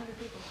than 500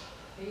 people.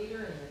 Peter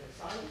and the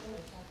disciples.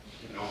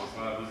 Over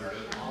 500.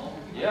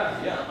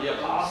 Yeah. The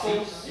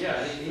apostles.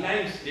 Yeah. He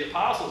names the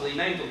apostles. He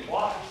names them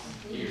twice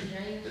here.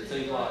 It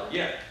seems like.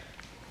 Yeah.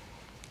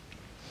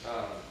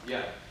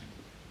 Yeah.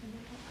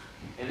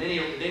 And then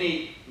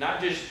he not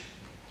just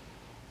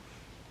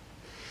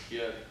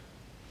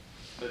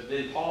but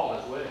then Paul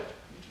as well.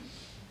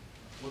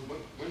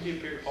 When did he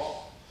appear to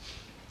Paul?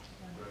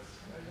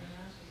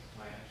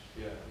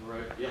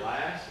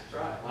 Last. That's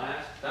right.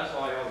 Last. That's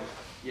why he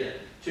always,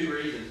 2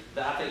 reasons.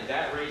 I think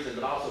that reason,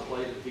 but also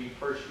plays that he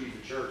persecuted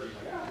the church. He's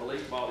like, I'm the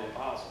least of all the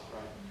apostles,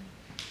 right?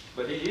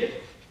 But he did.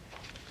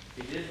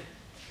 He did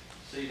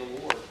see the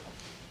Lord.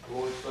 The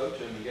Lord spoke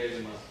to him and gave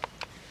him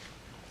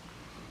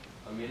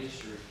a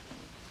ministry.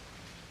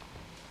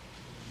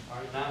 All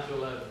right, 9 to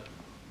 11.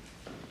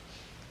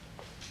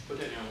 Put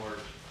that in your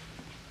words.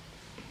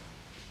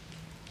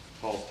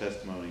 Paul's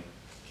testimony.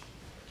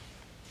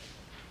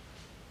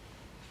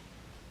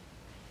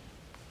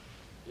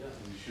 Yeah.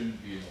 You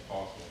shouldn't be an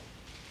apostle.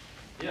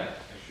 Yeah.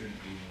 I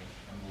shouldn't be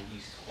I'm the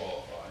least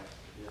qualified.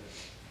 Yeah.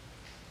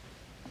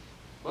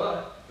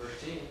 But,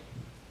 verse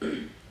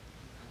 10,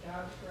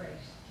 God's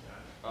grace.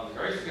 by the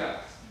grace of God,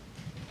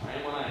 I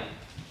am what I am.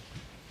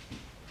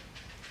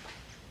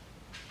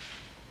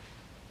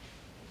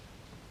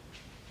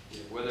 Yeah,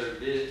 whether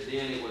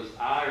then it was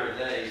I or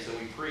they, so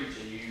we preach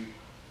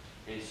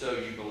and so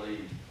you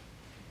believe.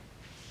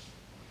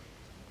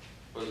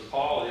 Whether it's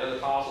Paul, the other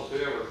apostles,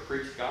 whoever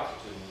preached the gospel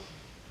to them,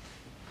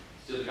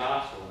 still the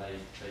gospel, and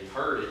they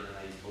heard it and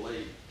they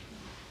believed.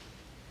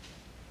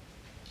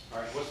 All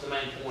right, what's the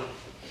main point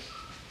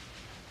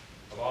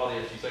of all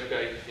this? You say,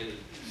 okay, in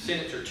a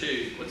sentence or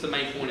two, what's the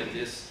main point of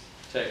this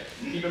text?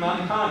 Keep in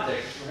mind the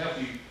context. It will help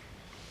you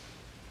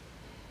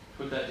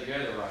put that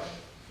together right.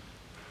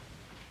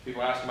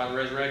 People ask about the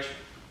resurrection.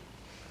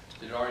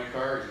 Did it already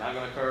occur? Is it not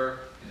going to occur?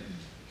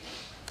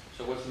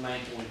 So what's the main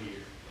point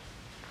here?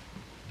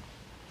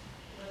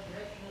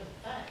 Resurrection of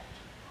the fact.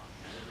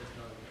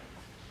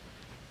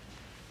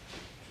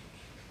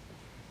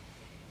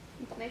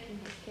 He's making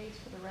his case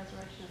for the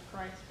resurrection of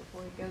Christ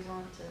before he goes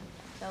on to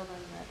tell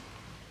them that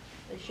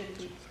they shouldn't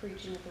be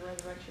preaching that the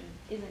resurrection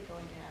isn't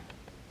going to happen.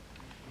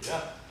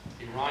 Yeah.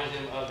 He reminds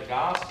them of the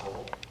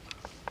gospel.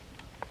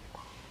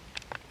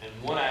 And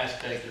one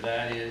aspect of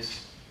that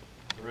is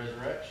the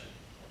resurrection.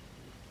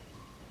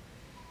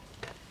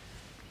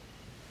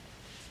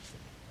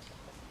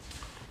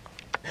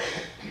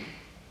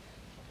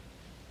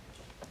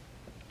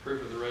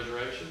 Proof of the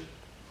resurrection?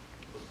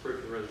 What's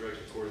proof of the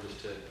resurrection according to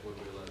this text? What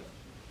we learn?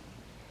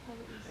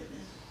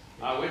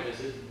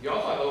 Eyewitnesses. You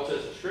also have Old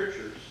Testament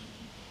scriptures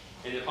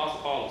and the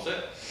Apostle Paul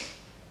himself.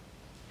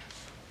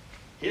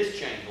 His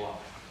changed life.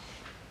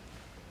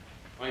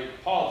 I mean,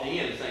 Paul at the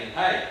end is saying,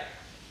 hey,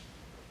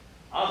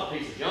 I was a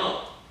piece of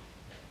junk.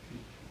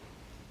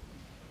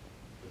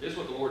 But this is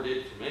what the Lord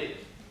did for me.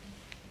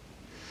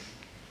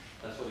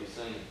 That's what he's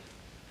saying.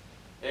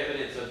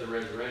 Evidence of the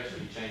resurrection,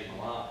 he changed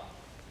my life.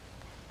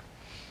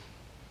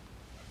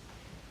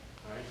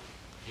 Alright?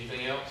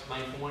 Anything else?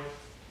 Main point?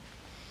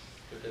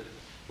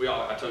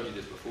 I told you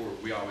this before,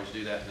 we always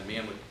do that, and the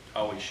men would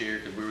always share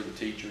because we were the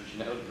teachers,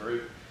 the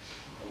group.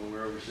 And when we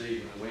were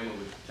overseas, and the women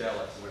would tell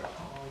us, and we're like,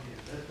 oh, yeah,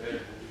 that's better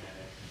than we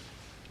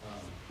had.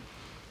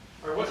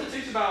 All right, what's it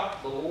teach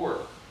about the Lord?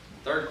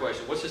 Third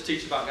question, what's this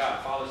teach about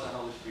God? Father, Son,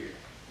 Holy Spirit.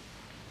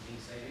 You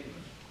can say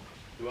anyone.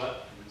 Do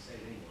what? You can say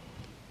anyone.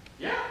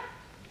 Yeah.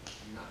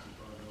 You're not too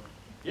far wrong.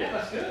 Yeah,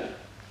 that's good.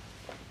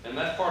 And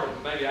that's part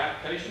of maybe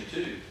application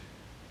too.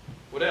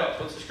 What else?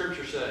 What's the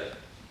scripture say?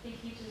 He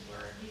keeps his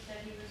word. He said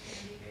he was going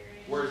to be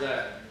buried. Where's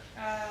that?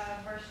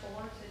 Verse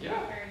 4 says he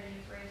Yeah. was buried and he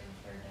was raised on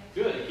the third day.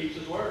 Good. He keeps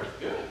his word.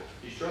 Good.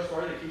 He's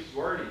trustworthy. He keeps his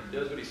word. He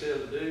does what he says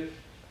to do.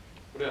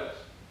 What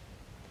else?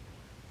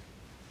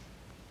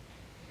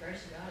 The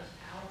grace of God is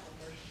powerful,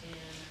 verse 10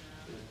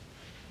 and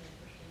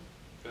verse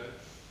 10. Okay.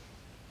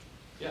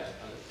 Yeah.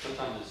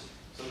 Sometimes it's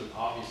some of the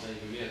obvious things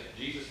we miss.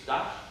 Jesus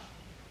died.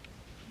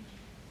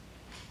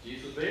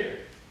 Jesus was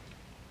buried.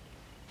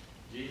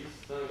 Jesus,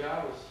 the Son of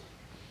God, was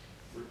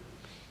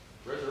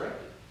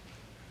resurrected.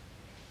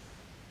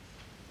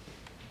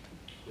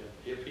 Yeah,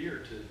 he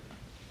appeared to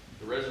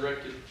the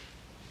resurrected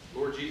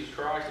Lord Jesus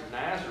Christ of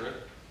Nazareth,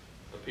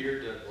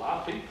 appeared to a lot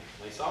of people.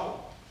 They saw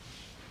him.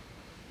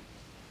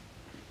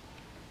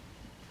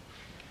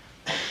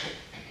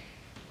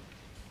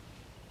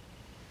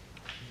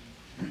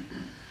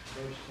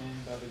 Verse 10,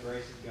 by the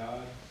grace of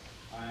God,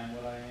 I am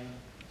what I am.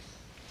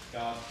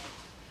 God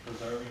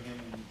preserving him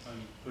and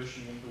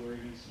pushing him to where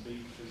he needs to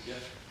be.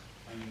 Because,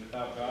 I mean,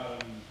 without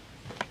God,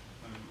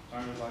 I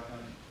was like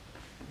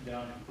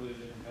down a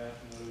completely different path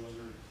than what it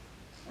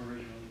was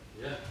originally.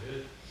 Yeah,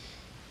 good.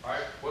 All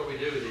right, what do we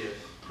do with this?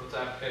 What's the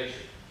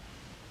application?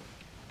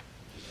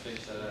 Just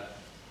finish that out.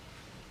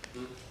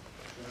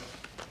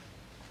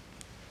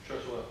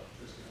 Trust what?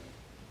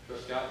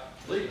 Trust God.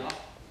 Believe not.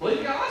 Believe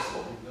the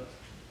gospel.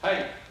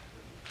 Hey,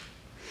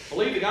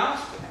 believe the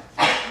gospel.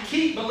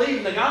 Keep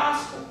believing the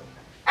gospel.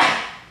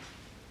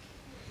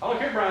 I don't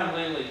care if Brian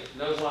Lindley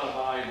knows a lot of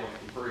Bible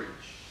and can preach.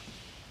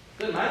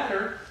 Doesn't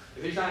matter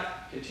if he's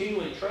not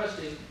continually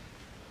trusting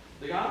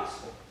the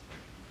gospel.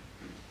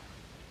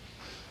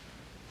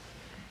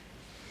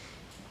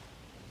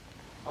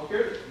 I don't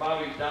care if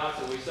Bobby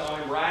Dodson, we saw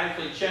him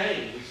radically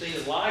change. We've seen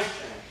his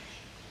life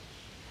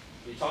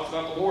change. He talks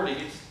about the Lord, he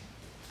gets,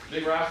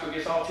 Big Rascal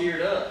gets all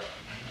teared up.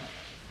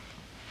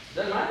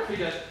 Doesn't matter if he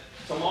does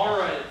from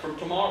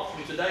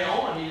today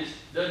on, he just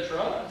doesn't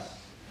trust.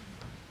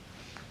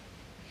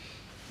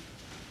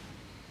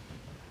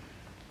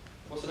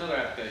 What's another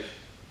application?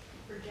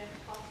 Reject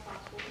false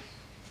gospels.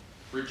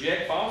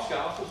 Reject false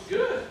gospels.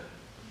 Good.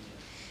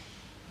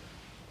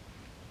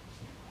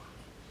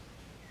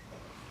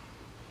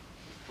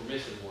 We're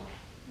missing one.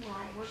 We're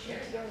all working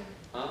together.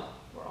 Huh?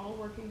 We're all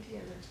working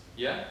together.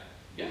 Yeah?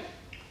 Yeah.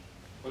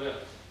 What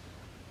else?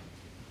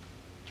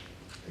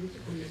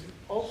 Basically,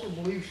 also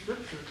believe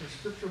Scripture, because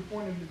Scripture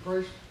pointed to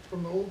Christ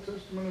from the Old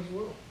Testament as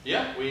well.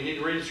 Yeah, we need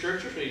to read the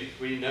scriptures.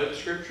 We know the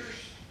scriptures.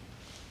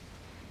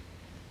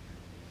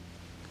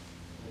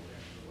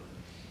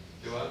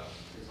 Do what?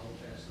 Is hold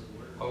fast to the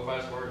word. Hold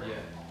fast the word, yeah.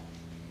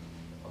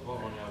 I was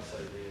wondering how to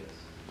say this.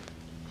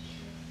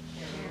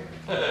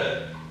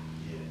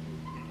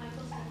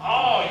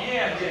 Oh,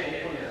 yeah.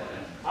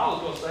 I was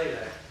going to say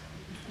that.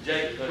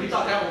 Jake. We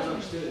thought that was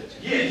understood.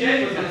 Yeah,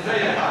 Jake was going to say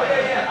that. Oh,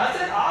 yeah. I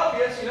said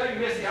obvious. You know, you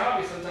miss the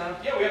obvious sometimes.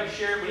 Yeah, we have to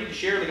share. We need to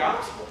share the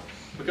gospel.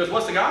 Because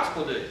what's the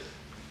gospel do?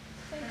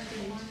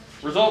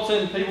 Results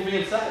in people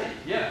being saved.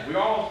 Yeah, we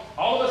all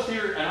of us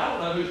here, and I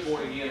don't know who's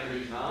born again or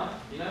who's not,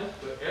 you know,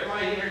 but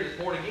everybody in here that's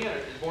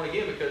born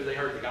again because they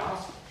heard the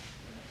gospel.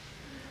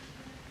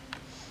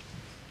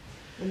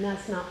 And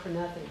that's not for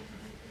nothing.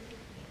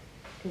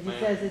 Because he Ma'am.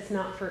 says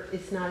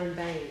it's not in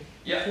vain.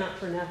 Yeah. It's not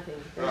for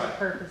nothing. There's Right. a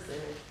purpose in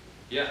it.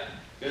 Yeah,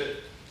 good.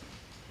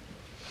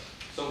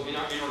 So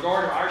in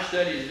regard to our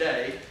study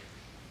today,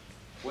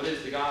 what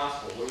is the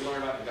gospel? What do we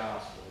learn about the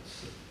gospel?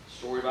 It's a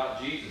story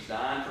about Jesus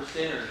dying for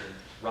sinners and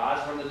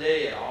rising from the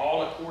dead,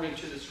 all according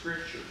to the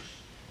scriptures.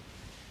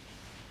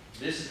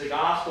 This is the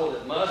gospel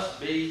that must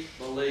be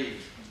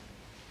believed.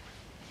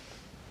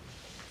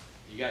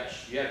 You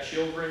have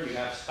children, you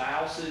have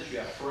spouses, you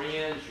have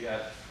friends, you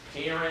have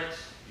parents,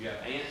 you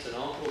have aunts and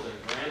uncles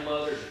and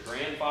grandmothers and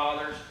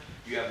grandfathers,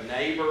 you have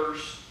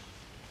neighbors.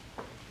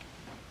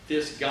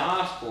 This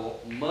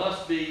gospel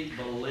must be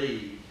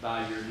believed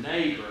by your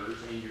neighbors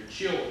and your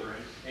children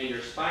and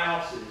your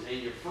spouses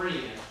and your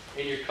friends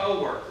and your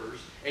coworkers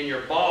and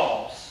your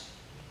boss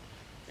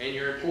and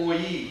your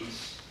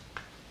employees.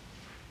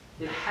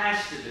 It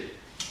has to be.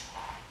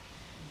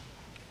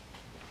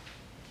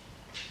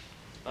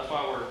 That's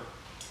why we're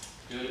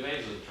doing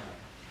evangelism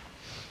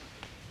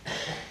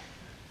training.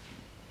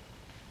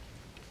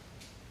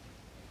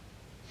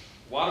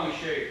 Why do we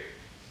share?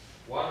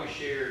 Why do we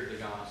share the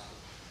gospel?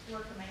 We're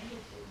commanded to.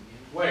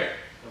 Where?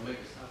 Don't make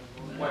us stop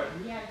and go Where?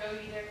 Yeah, go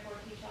ye therefore,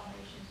 teach all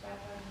nations,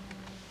 baptizing them in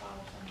the name of the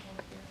Father, Son, and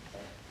Holy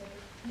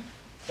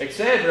Spirit,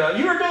 Etc.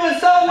 You are doing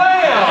so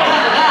well.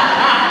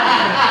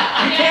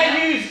 you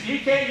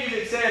can't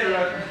use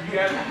etc. You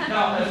got no.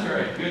 That's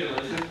great. Good to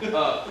listen.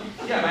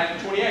 Yeah,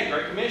 Matthew 28,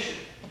 Great Commission.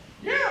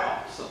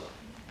 Yeah, awesome.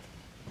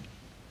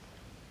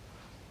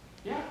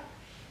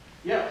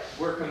 Yeah.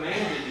 We're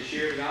commanded to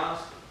share the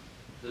gospel.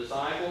 The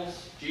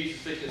disciples, Jesus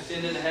fixing to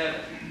send into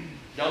heaven.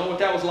 Y'all know what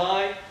that was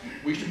like?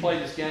 We used to play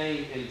this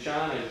game in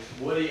China. It's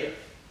what if?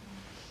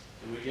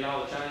 And we get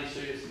all the Chinese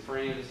students and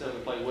friends and stuff.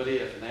 We play what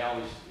if, and it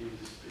was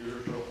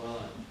real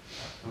fun.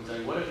 I'm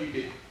saying, what if you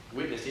could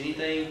witness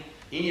anything,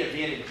 any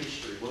event in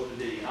history? What would it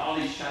be? And all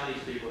these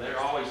Chinese people,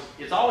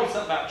 it's always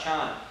something about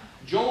China.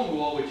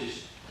 Zhongguo, which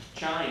is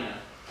China,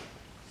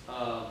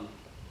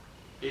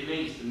 it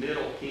means the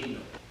middle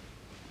kingdom,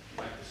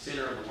 like the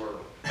center of the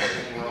world.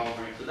 And we're all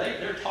great. So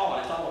they're taught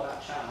it's all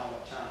about China,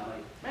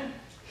 Like, man,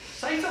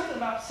 say something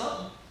about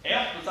something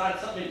else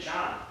besides something in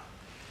China.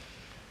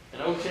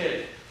 And old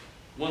Teddy,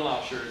 one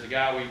lobster, is a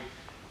guy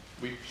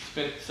we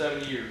spent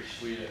 7 years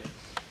with.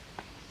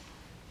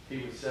 He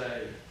would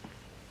say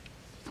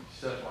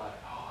stuff like,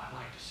 "Oh, I'd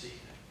like to see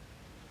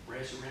the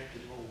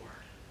resurrected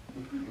Lord."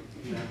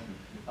 You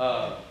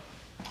know.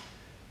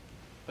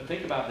 But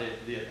think about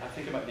I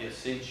think about the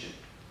ascension.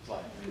 It's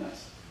like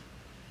that's.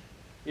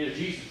 You know,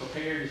 Jesus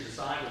prepared his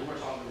disciples. We're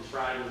talking about this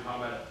Friday. We're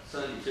talking about it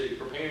Sunday too.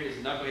 Preparing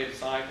his knucklehead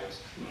disciples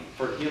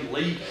for him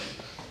leaving.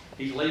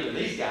 He's leaving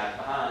these guys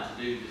behind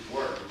to do this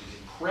work, which is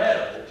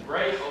incredible.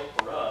 Great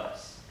hope for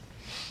us.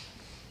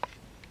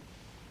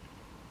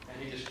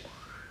 And he just.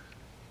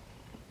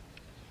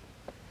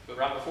 But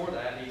right before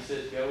that, he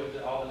says, "Go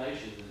into all the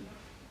nations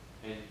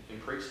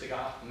and preach the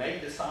gospel.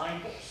 Make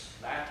disciples,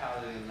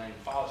 baptize them in the name of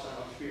the Father, Son,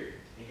 and Holy Spirit."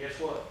 And guess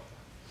what?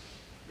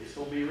 It's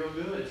going to be real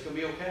good. It's going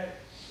to be okay.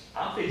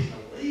 I'm fixing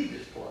to leave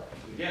this place.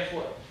 And guess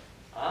what?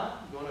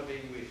 I'm going to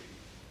be with you.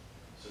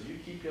 So you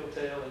keep your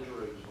hotel in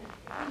Jerusalem.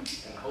 And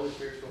the Holy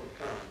Spirit's going to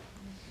come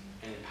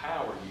and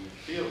empower you and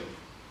fill you.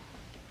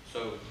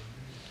 So,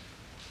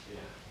 yeah.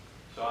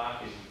 So I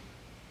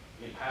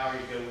can empower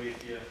you, go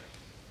with you.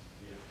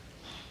 Yeah.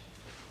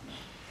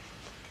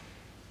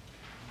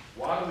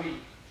 Why do we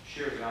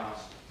share the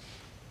gospel?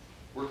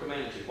 We're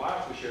commanded to. Why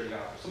do we share the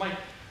gospel? Somebody,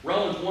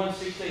 Romans 1,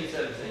 16,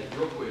 17,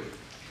 real quick.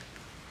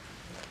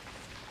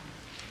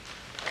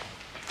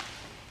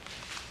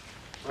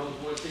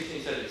 Romans 1,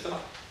 16, 17.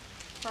 Somebody.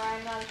 For I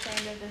am not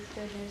ashamed of this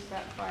good news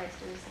about Christ.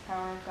 It is the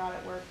power of God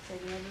at work,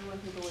 saving everyone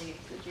who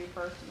believes, the Jew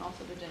first and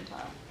also the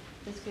Gentile.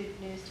 This good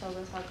news tells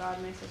us how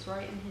God makes us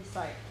right in his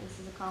sight. This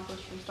is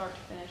accomplished from start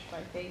to finish by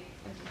faith.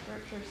 As the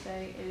scriptures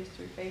say, it is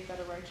through faith that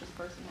a righteous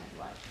person has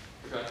life.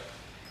 Okay.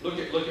 Look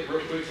at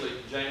real quickly,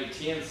 Jamie,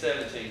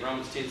 10:17,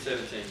 Romans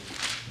 10:17.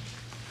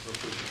 Real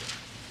quickly.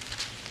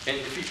 And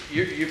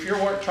if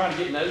you're trying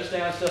to get notes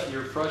down and stuff and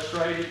you're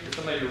frustrated, if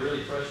somebody you're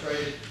really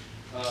frustrated,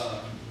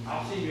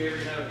 I'll send you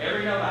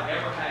every note I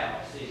ever have.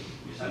 I'll send you.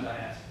 You just have to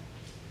ask.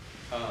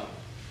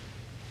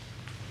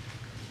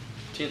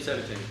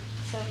 10:17.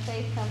 So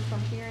faith comes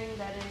from hearing,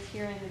 that is,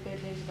 hearing the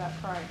good news about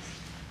Christ.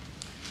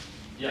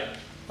 Yeah.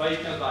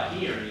 Faith comes by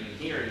hearing, and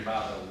hearing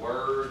by the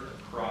word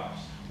of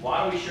Christ.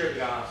 Why do we share the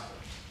gospel?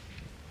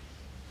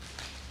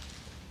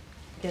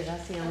 Because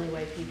that's the only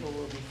way people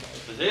will be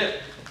saved. That's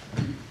it.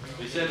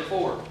 We said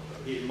before,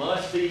 it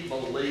must be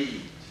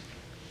believed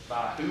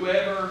by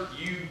whoever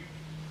you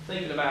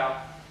thinking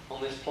about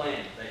on this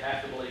planet. They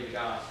have to believe the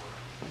gospel.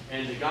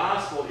 And the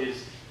gospel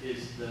is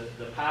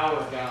the power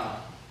of God.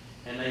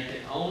 And they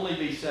can only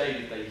be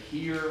saved if they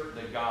hear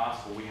the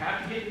gospel. We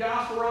have to get the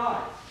gospel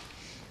right.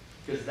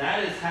 Because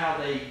that is how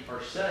they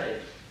are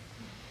saved.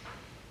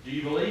 Do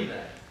you believe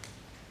that?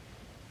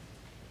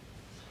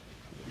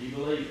 Do you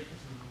believe it?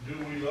 Do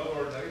we love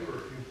our neighbor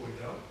if we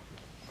don't?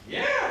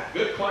 Yeah,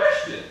 good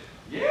question.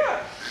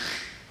 Yeah.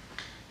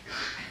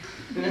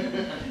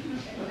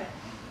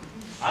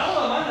 I don't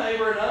love my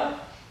neighbor enough.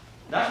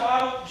 That's why I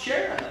don't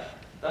share enough.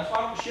 That's why I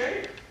don't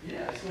share.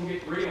 Yeah, it's going to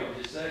get real in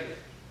just a second.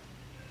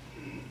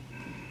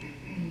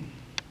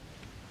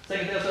 2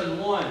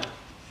 Thessalonians 1,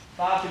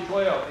 5 through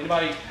 12.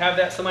 Anybody have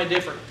that? Somebody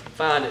different?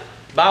 Find it.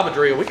 Bible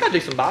drill. We got to do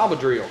some Bible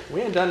drill.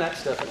 We ain't done that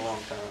stuff in a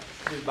long time.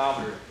 Do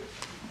Bible drill.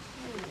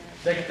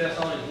 2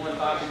 Thessalonians 1,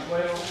 5 through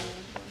 12.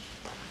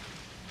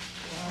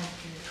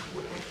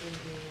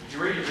 Did you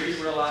read it? Read it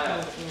real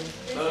loud.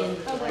 Go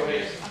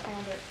ahead. I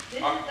found it. This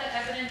is the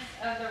evidence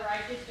of the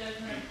righteous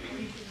judgment of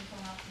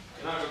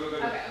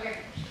Okay.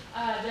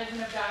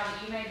 Judgment of God, that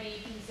you may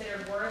be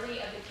considered worthy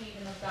of the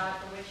kingdom of God,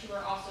 for which you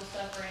are also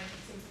suffering,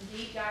 since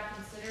indeed God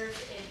considers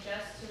it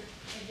just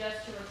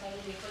to repay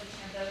the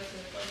affliction of those who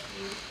afflict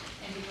you,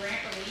 and to grant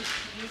relief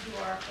to you who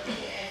are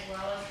afflicted, as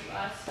well as to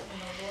us, when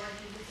the Lord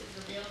Jesus is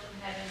revealed from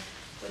heaven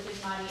with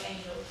his mighty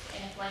angels,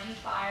 in a flaming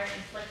fire,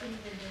 inflicting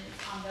vengeance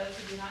on those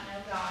who do not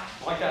know God.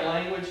 Like that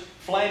language?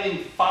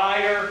 Flaming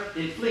fire,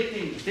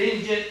 inflicting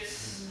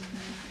vengeance.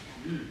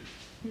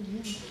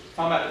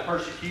 Talking about the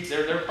persecute.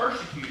 They're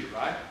persecuted,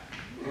 right?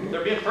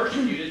 They're being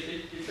persecuted.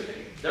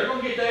 They're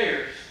going to get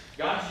theirs.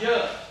 God's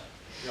just.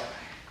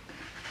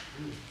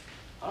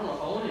 I don't know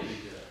if I want to be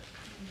just.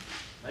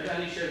 Maybe I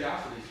need to share the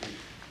gospel with these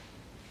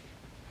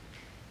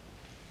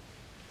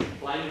people.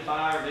 Flaming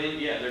fire, then,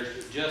 yeah,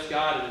 there's just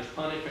God and there's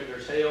punishment,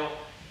 there's hell.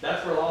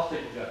 That's where lost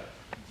people go.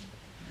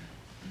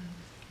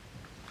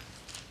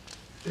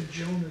 The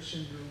Jonah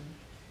syndrome.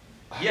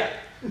 Yeah.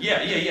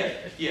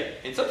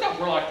 And sometimes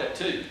we're like that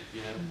too,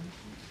 you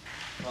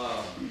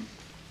know.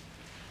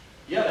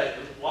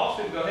 Lost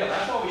people go to hell.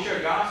 That's why we share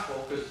the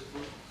gospel, because,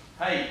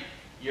 hey,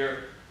 your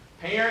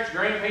parents,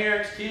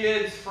 grandparents,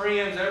 kids,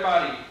 friends,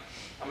 everybody,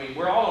 I mean,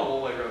 we're all on a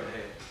one-way road to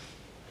hell.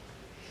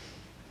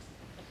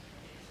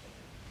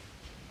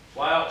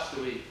 Why else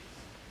do we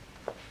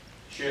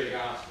share the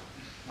gospel?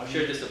 I've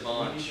shared this a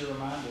bunch. We need a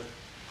reminder.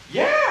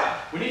 Yeah,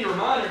 we need a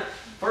reminder.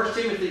 1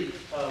 Timothy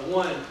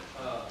 1.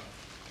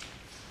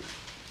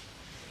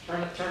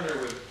 Turn there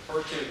with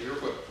 1 Timothy real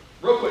quick.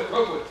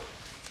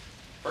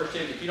 1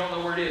 Timothy. If you don't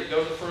know where it is,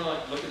 go to the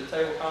front, look at the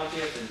table of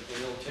contents, and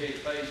it'll tell you the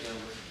page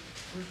number.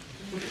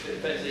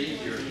 If that's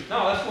easier.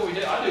 No, that's what we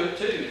do. I do it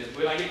too. And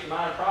when I get to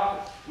Minor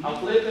Prophets, I'm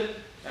flipping,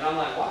 and I'm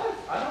like, why?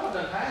 I know I've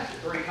done passed it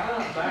 3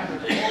 times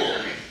backwards and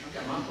forwards. I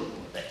got my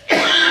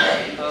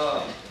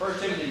book. 1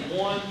 Timothy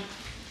 1,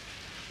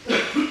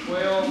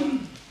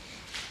 12.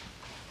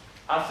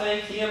 I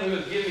thank him who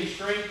has given me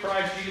strength,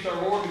 Christ Jesus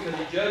our Lord, because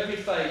he judged me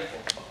faithful,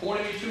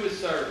 appointed me to his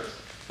service.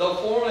 Though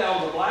formerly I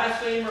was a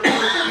blasphemer,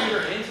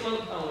 persecutor, and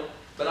insolent opponent,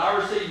 but I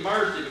received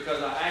mercy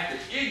because I acted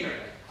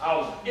ignorantly. I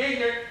was an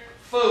ignorant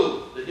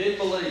fool that didn't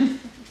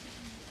believe.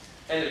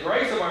 And the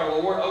grace of our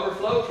Lord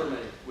overflowed for me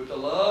with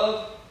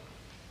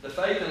the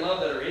faith and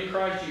love that are in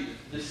Christ Jesus.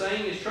 The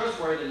saying is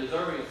trustworthy and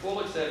deserving of full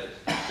acceptance.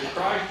 That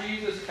Christ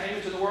Jesus came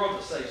into the world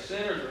to save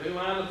sinners, of whom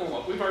I am the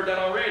foremost. We've heard that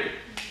already.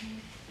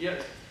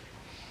 Yes.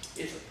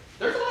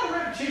 There's a lot of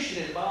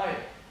repetition in the Bible.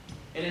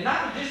 And in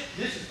not just,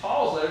 this is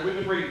Paul's letter, we've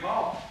been reading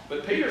Paul.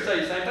 But Peter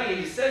says the same thing,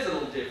 he just says it a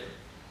little different.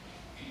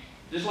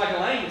 Just like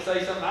Elaine would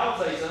say something, I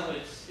would say something,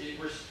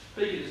 we're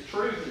speaking the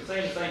truth and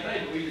saying the same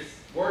thing, but we just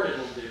word it a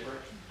little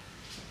different.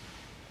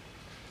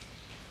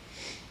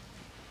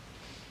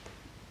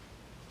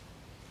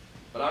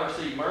 But I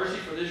received mercy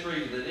for this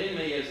reason, that in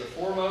me as the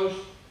foremost,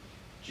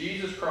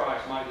 Jesus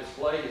Christ might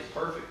display his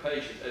perfect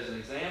patience as an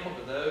example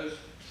to those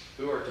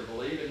who are to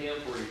believe in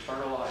him for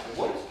eternal life. And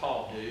what does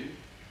Paul do?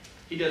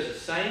 He does the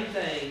same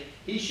thing.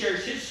 He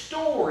shares his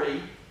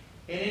story,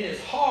 and in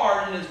his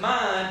heart and his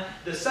mind,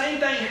 the same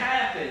thing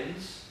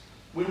happens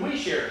when we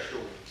share a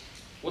story.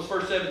 What's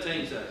verse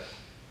 17 say?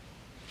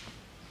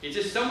 It's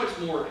just so much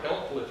more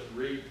helpful if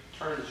you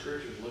turn the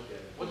scriptures and look at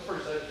it. What's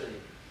verse 17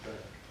 say?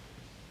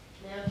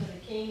 Now to the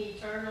King,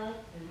 eternal,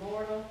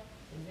 immortal,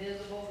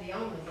 invisible, the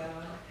only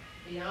God,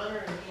 the honor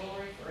and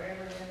glory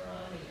forever and ever.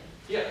 Amen.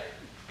 Yeah.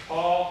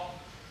 Paul,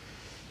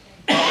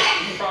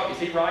 is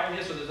he writing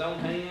this with his own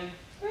hand?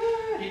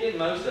 He did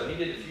most of them.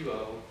 He did a few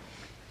of them.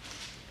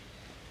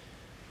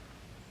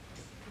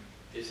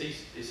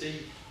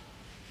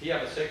 He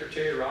have a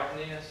secretary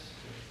writing this?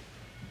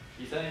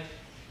 You think?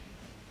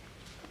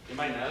 You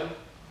may know.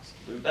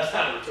 That's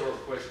not a rhetorical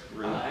question.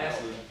 I'm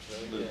asking.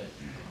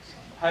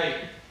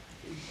 Hey,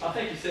 I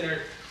think he's sitting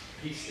there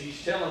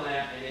he's telling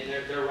that, and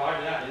then they're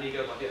writing it out, and he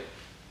goes like this.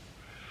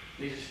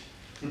 He just,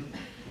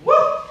 woo!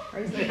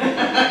 Because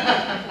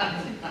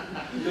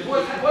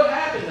what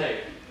happened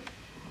there?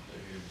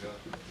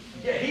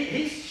 Yeah,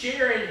 he's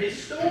sharing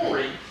his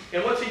story,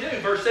 and what's he do?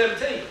 Verse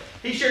 17.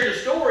 He shared a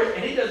story,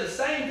 and he does the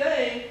same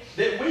thing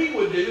that we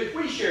would do if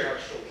we shared our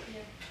story.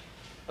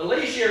 Yeah.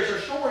 Elise shares her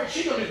story,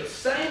 she's going to do the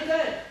same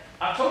thing.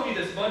 I've told you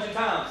this a bunch of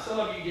times. Some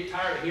of you get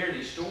tired of hearing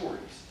these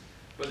stories,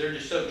 but they're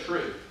just so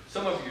true.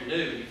 Some of you are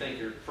new, and you think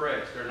you're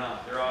fresh. They're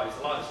not. They're always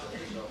a lot of stuff.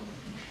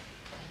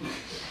 So.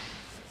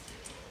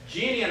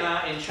 Jenny and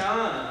I in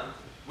China,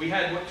 we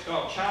had what's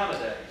called China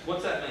Days.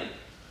 What's that mean?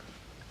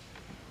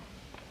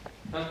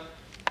 Huh?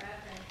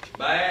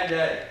 Bad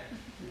day.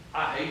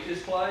 I hate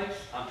this place.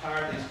 I'm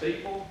tired of these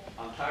people.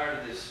 I'm tired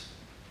of this,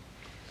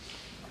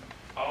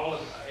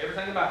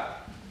 everything about it.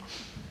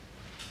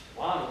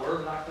 Why in the world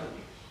did I come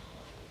here?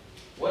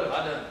 What have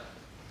I done?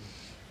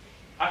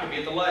 I could be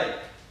at the lake.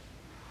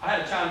 I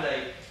had a China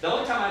Day. The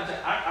only time I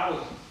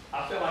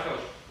felt like I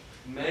was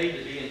made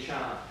to be in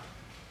China.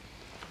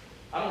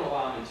 I don't know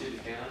why I'm in Tippy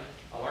County.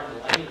 I learned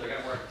the language. I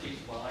got to where I can teach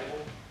the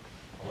Bible.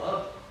 I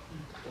love it.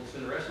 I'll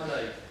spend the rest of my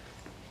day.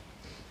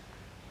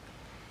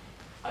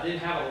 I didn't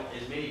have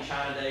as many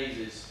China days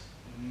as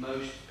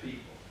most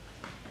people.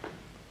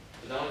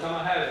 But the only time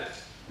I had it,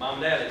 Mom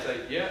and Dad would say,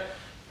 "Yep,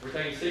 we're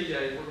taking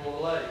CJ. We're going to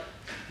the lake."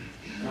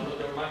 And I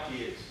looked over my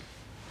kids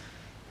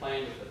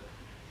playing with a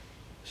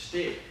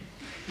stick.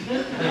 No,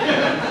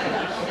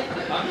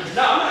 I'm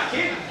not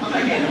kidding.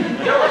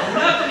 There was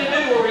nothing to do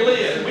where we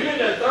lived. We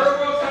lived in a third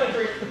world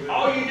country.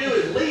 All you do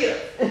is live.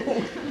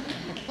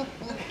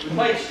 We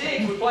played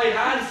sticks. We played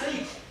hide and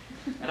seek.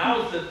 And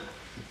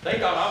they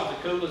thought I was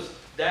the coolest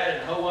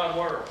dad in the whole wide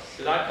world.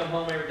 Because I'd come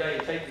home every day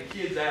and take the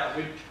kids out.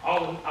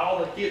 All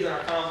the kids in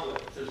our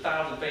complex. There's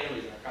 1,000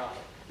 families in our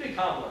complex. Big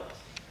complex.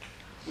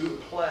 We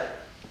would play.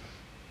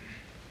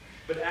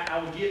 But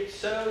I would get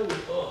so,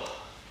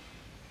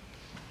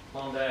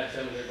 Mom and Dad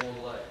tell me they're going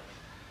to the lake.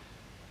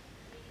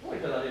 Only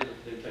because I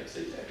didn't take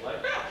CJ to the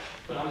lake.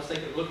 But I'm just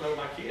thinking, looking over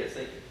my kids,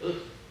 thinking, ugh.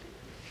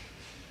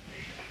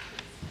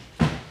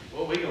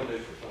 What are we going to do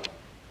for fun?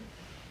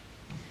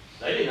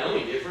 They didn't know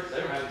any different.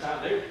 They were having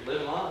time. They were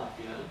living life,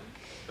 you know.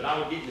 But I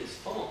would get in this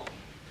funk.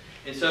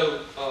 And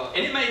so,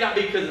 and it may not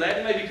be because of that.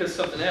 It may be because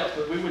of something else.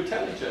 But we would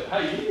tell each other,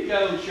 hey, you need to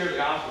go and share the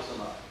gospel with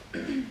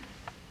somebody.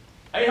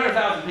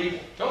 800,000 people.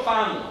 Go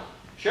find one.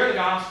 Share the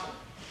gospel.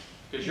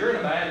 Because you're in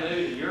a bad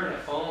mood and you're in a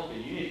funk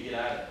and you need to get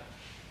out of it.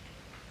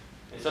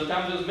 And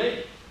sometimes it was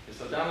me. And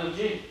sometimes it was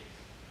Jenny.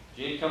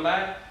 Jenny come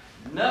back.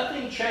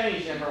 Nothing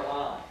changed in her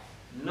life.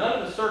 None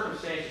of the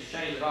circumstances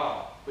changed at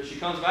all. But she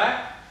comes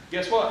back.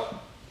 Guess what?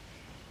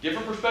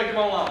 Different perspective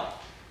on life.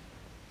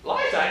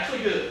 Life's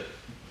actually good.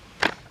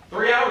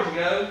 3 hours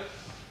ago,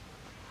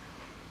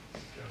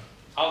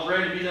 I was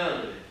ready to be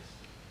done with this.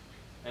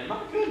 And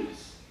my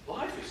goodness,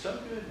 life is so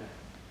good now.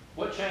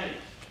 What changed?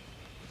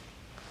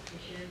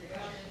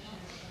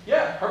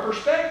 Yeah, her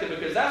perspective,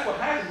 because that's what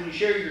happens when you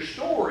share your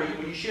story,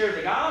 when you share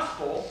the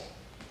gospel,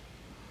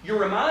 you're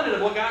reminded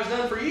of what God's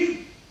done for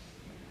you.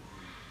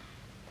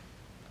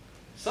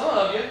 Some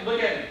of you,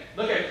 look at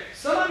me,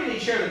 some of you need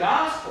to share the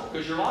gospel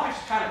because your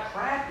life's kind of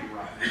crappy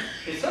right now.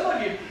 And some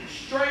of you,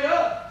 straight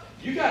up,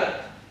 you've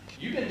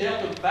been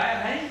dealt with a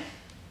bad hand.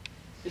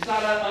 It's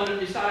not out from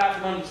under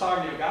the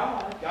sovereignty of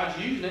God. God's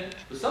using it.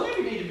 But some of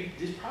you need to be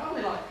just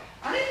probably like,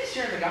 I need to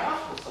share the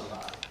gospel with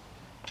somebody.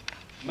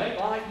 Make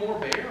life more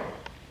bearable.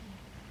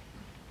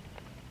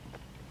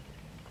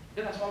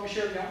 Yeah, that's why we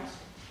share the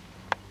gospel.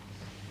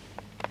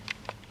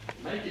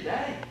 Make your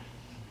day.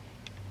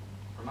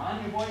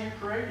 Remind you of why you're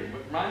created.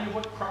 Remind you of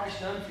what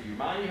Christ done for you.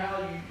 Remind you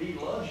how He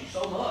loves you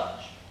so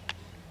much.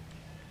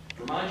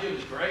 Remind you of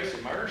His grace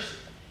and mercy.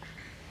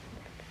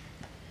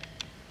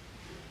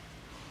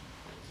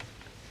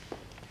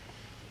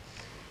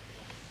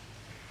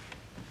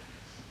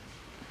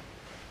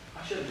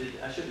 I should have did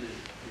it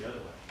the other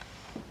way.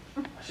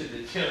 I should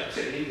have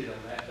ended on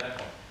that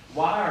part.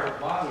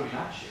 Why would we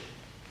not share?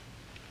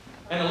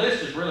 And the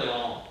list is really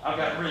long. I've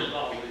got a really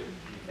long list.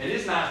 And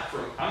it's not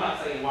I'm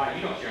not saying why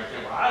you don't share, I'm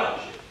saying why I don't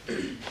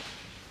share.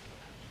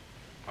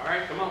 All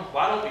right, come on.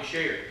 Why don't we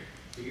share?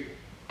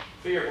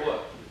 Fear of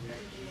what?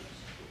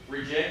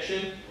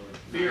 Rejection.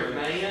 Fear of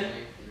man.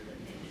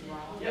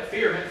 Yeah,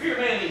 fear of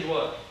man means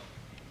what?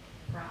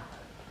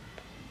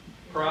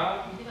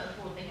 Pride. You think about the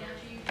people thinking about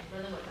you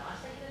rather than what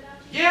God's thinking about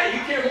you? Yeah, you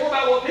care more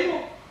about what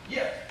people.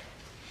 Yeah.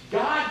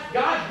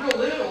 God's real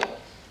little.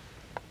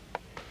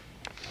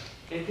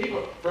 And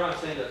people, Brian,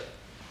 stand up.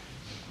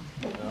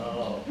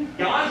 No.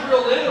 God's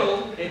real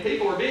little and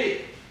people are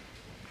big.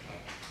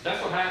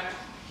 That's what happens.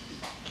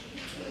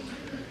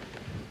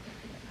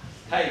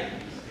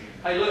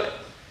 Hey, look.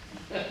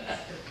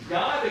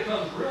 God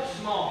becomes real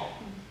small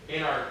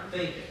in our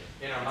thinking,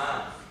 in our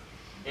mind.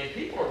 And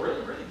people are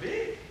really, really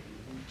big.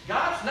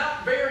 God's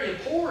not very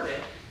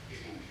important,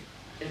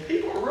 and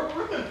people are real,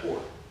 real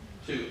important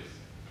to us.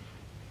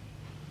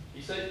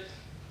 You say,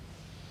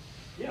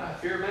 yeah, I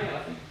fear man.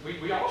 I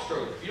think we all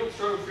struggle. If you don't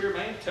struggle with fear of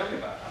man, tell me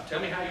about it. Tell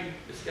me how you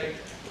escape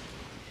it.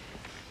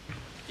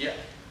 Yeah,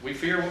 we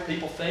fear what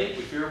people think,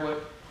 we fear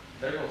what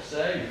they're gonna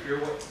say, we fear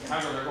how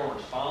they're gonna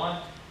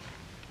respond.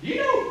 You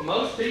know,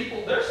 most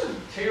people, there's some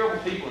terrible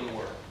people in the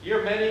world. You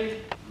ever met any?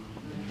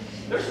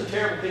 There's some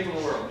terrible people in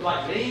the world.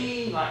 Like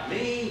mean,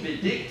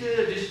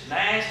 vindictive, just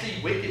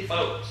nasty, wicked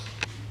folks.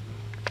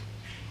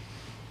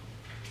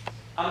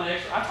 I'm an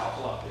expert. I talk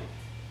to a lot of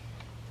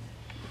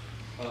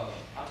people.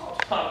 I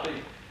talk to a lot of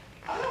people.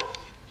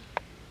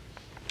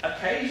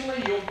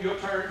 Occasionally,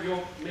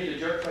 you'll meet a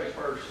jerk-faced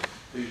person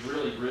who's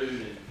really rude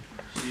and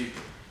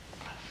stupid.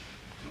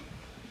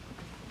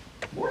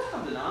 More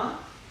times than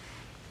not,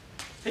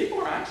 people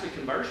are actually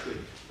converse with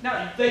you.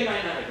 Now, they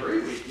may not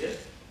agree with you,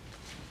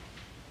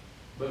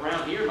 but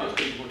around here, most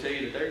people will tell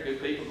you that they're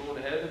good people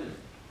going to heaven, and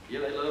yeah,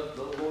 they love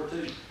the Lord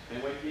too.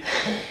 Can't wait to get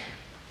there.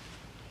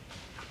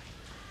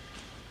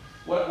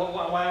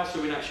 Why else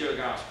do we not share the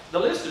gospel? The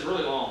list is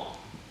really long.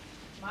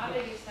 My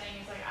biggest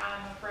thing is like,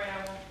 I'm afraid I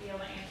won't be able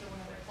to answer one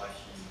of their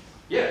questions.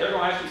 Yeah, they're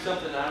going to ask me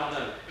something that I don't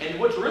know. And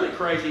what's really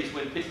crazy is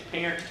when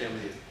parents tell me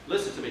this.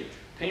 Listen to me.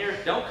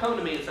 Parents, don't come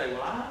to me and say,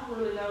 well, I don't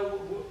really know.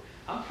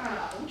 I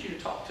want you to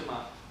talk to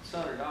my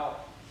son or daughter.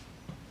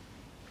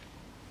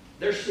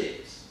 They're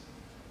 6.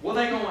 What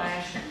are they going to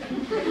ask you?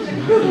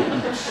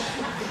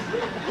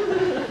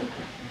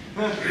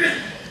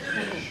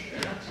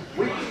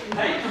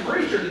 Hey, the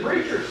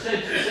preacher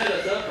set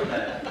us up for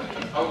that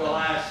over the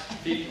last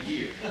 50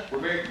 years. We're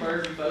very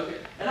clergy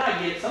focused. And I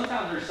get it.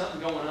 Sometimes there's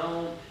something going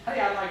on. Hey,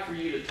 I'd like for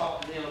you to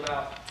talk to them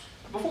about,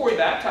 before we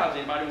baptize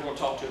anybody, we're going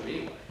to talk to them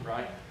anyway,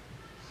 right?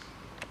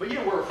 But you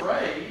know, we're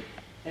afraid,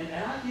 and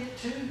I get it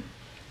too.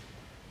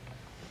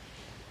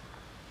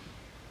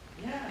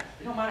 Yeah,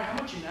 it don't matter how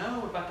much you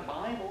know about the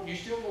Bible, you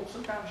still going,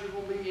 sometimes you're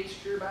going to be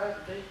insecure about it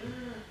and think,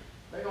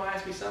 they're going to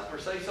ask me something or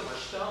say something or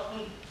stump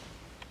me.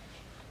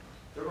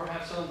 They're going to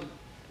have some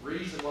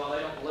reason why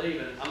they don't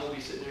believe, and I'm going to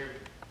be sitting there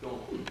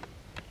going,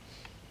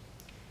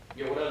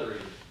 Yeah, what other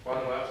reason? Why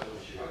do I still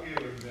shit? I'll give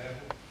you an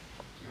example.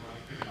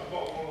 I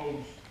bought one of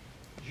those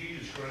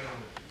Jesus crowns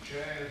at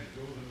Chaz that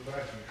goes in the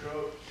back of the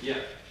truck.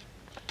 Yeah.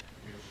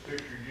 It's a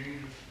picture of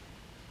Jesus.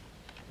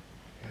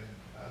 And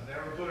I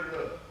never put it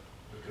up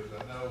because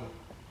I know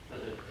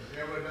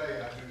every day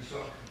I do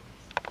something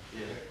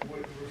that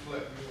wouldn't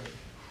reflect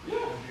me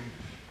on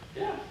Jesus.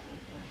 Yeah.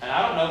 And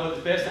I don't know what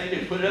the best thing to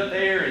do, put it up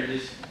there and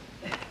just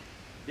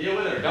deal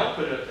with it, or don't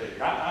put it up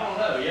there. I don't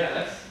know. Yeah,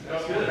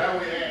 that's good. How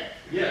we act.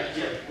 Yeah.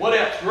 What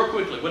else? Real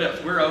quickly, what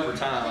else? We're over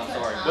time, I'm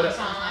sorry. What else?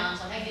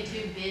 Sometimes I get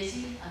too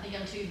busy. I think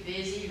I'm too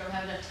busy. You don't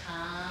have enough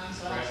time,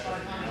 so I don't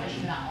start a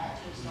conversation that I ought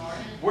to have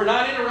started. We're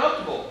not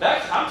interruptible.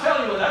 I'm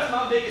telling you what, that's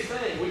my biggest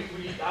thing.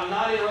 I'm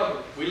not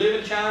interruptible. We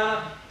live in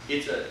China.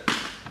 It's a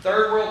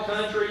third world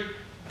country.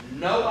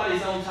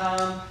 Nobody's on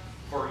time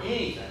for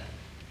anything.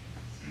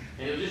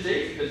 And it was just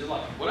easy because it's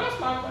like, what else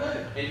am I going to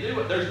do? And do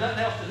it. There's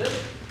nothing else to do.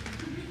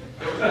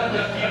 There was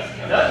nothing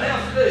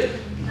else to do.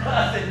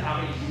 Nothing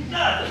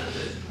to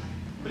do.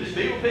 But just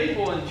be with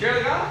people and share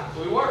the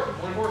gospel. So we work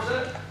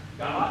 24/7.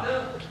 Got a lot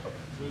done.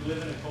 We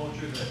live in a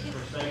culture that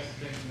forsakes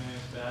the 10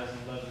 commandments, but has an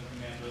 11th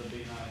commandment of be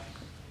nice.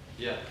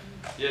 Yeah.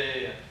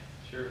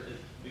 Sure.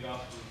 The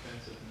gospel is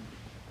offensive.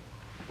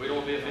 We don't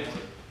want to be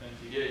offensive.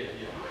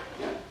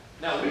 Yeah.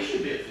 Now, we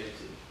should be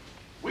offensive.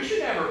 We should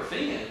never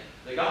offend.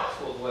 The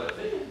gospel is what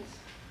offends.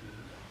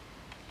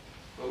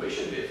 But we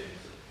shouldn't be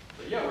offensive.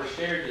 But yeah, we're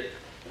scared that,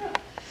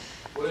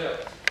 what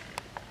else?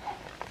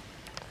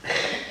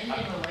 In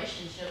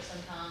relationships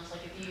sometimes,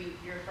 like if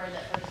you're afraid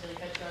that person's going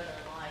to cut you out of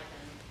their life.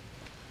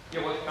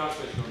 Yeah, what's the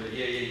consequence going to be?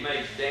 Yeah, you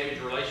may damage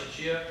a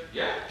relationship.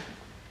 Yeah.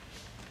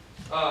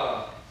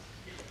 How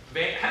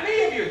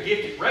many of you are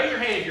gifted? Raise your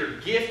hand if you're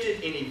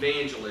gifted in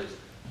evangelism.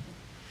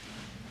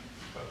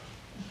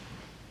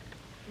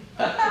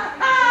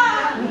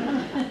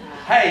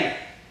 Hey,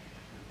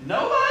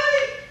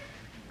 nobody?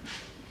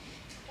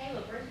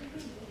 Caleb, where's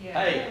your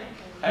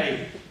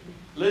Hey,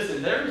 listen,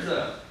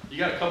 you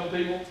got a couple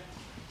people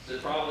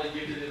that probably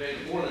gifted in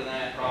evangelism, more than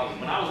that probably.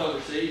 When I was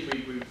overseas,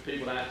 people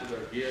would ask for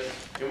their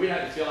gifts, and we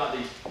had to fill out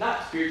these,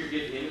 not spiritual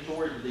gift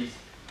inventories, but these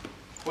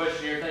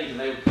questionnaire things, and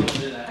they would come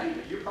in and, hey,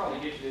 you're probably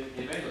gifted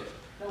in evangelism.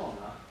 No, I'm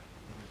not.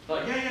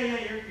 Like,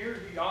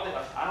 you're all that.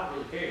 I don't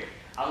really care.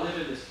 I live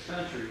in this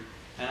country,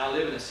 and I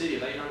live in a city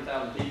of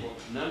 800,000 people.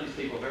 None of these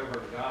people have ever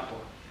heard the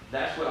gospel.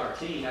 That's what our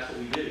team, that's what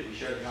we do. We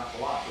share the gospel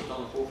a lot, so it's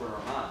on the forefront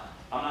of our mind.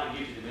 I'm not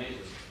gifted in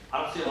evangelism.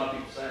 I don't see a lot of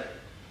people say it.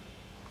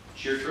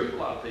 Share truth with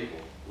a lot of people.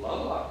 Love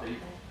a lot of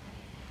people.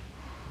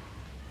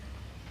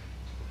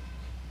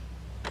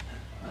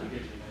 I'm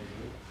gifted in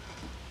evangelism.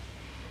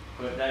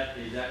 But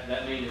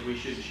that mean that we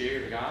shouldn't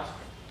share the gospel?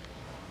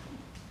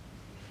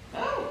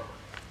 No.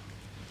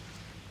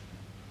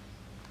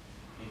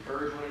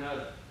 Encourage one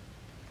another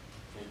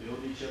and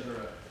build each other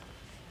up.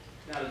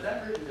 Now, is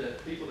that written to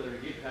people that are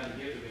gifted, have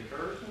the gift of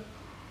encouragement?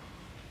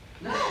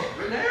 No, it's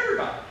written to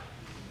everybody.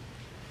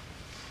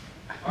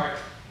 All right,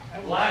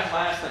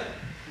 last thing.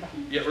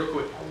 Yeah, real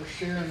quick. I was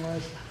sharing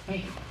last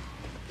night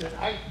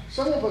that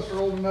some of us are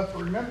old enough to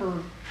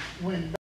remember when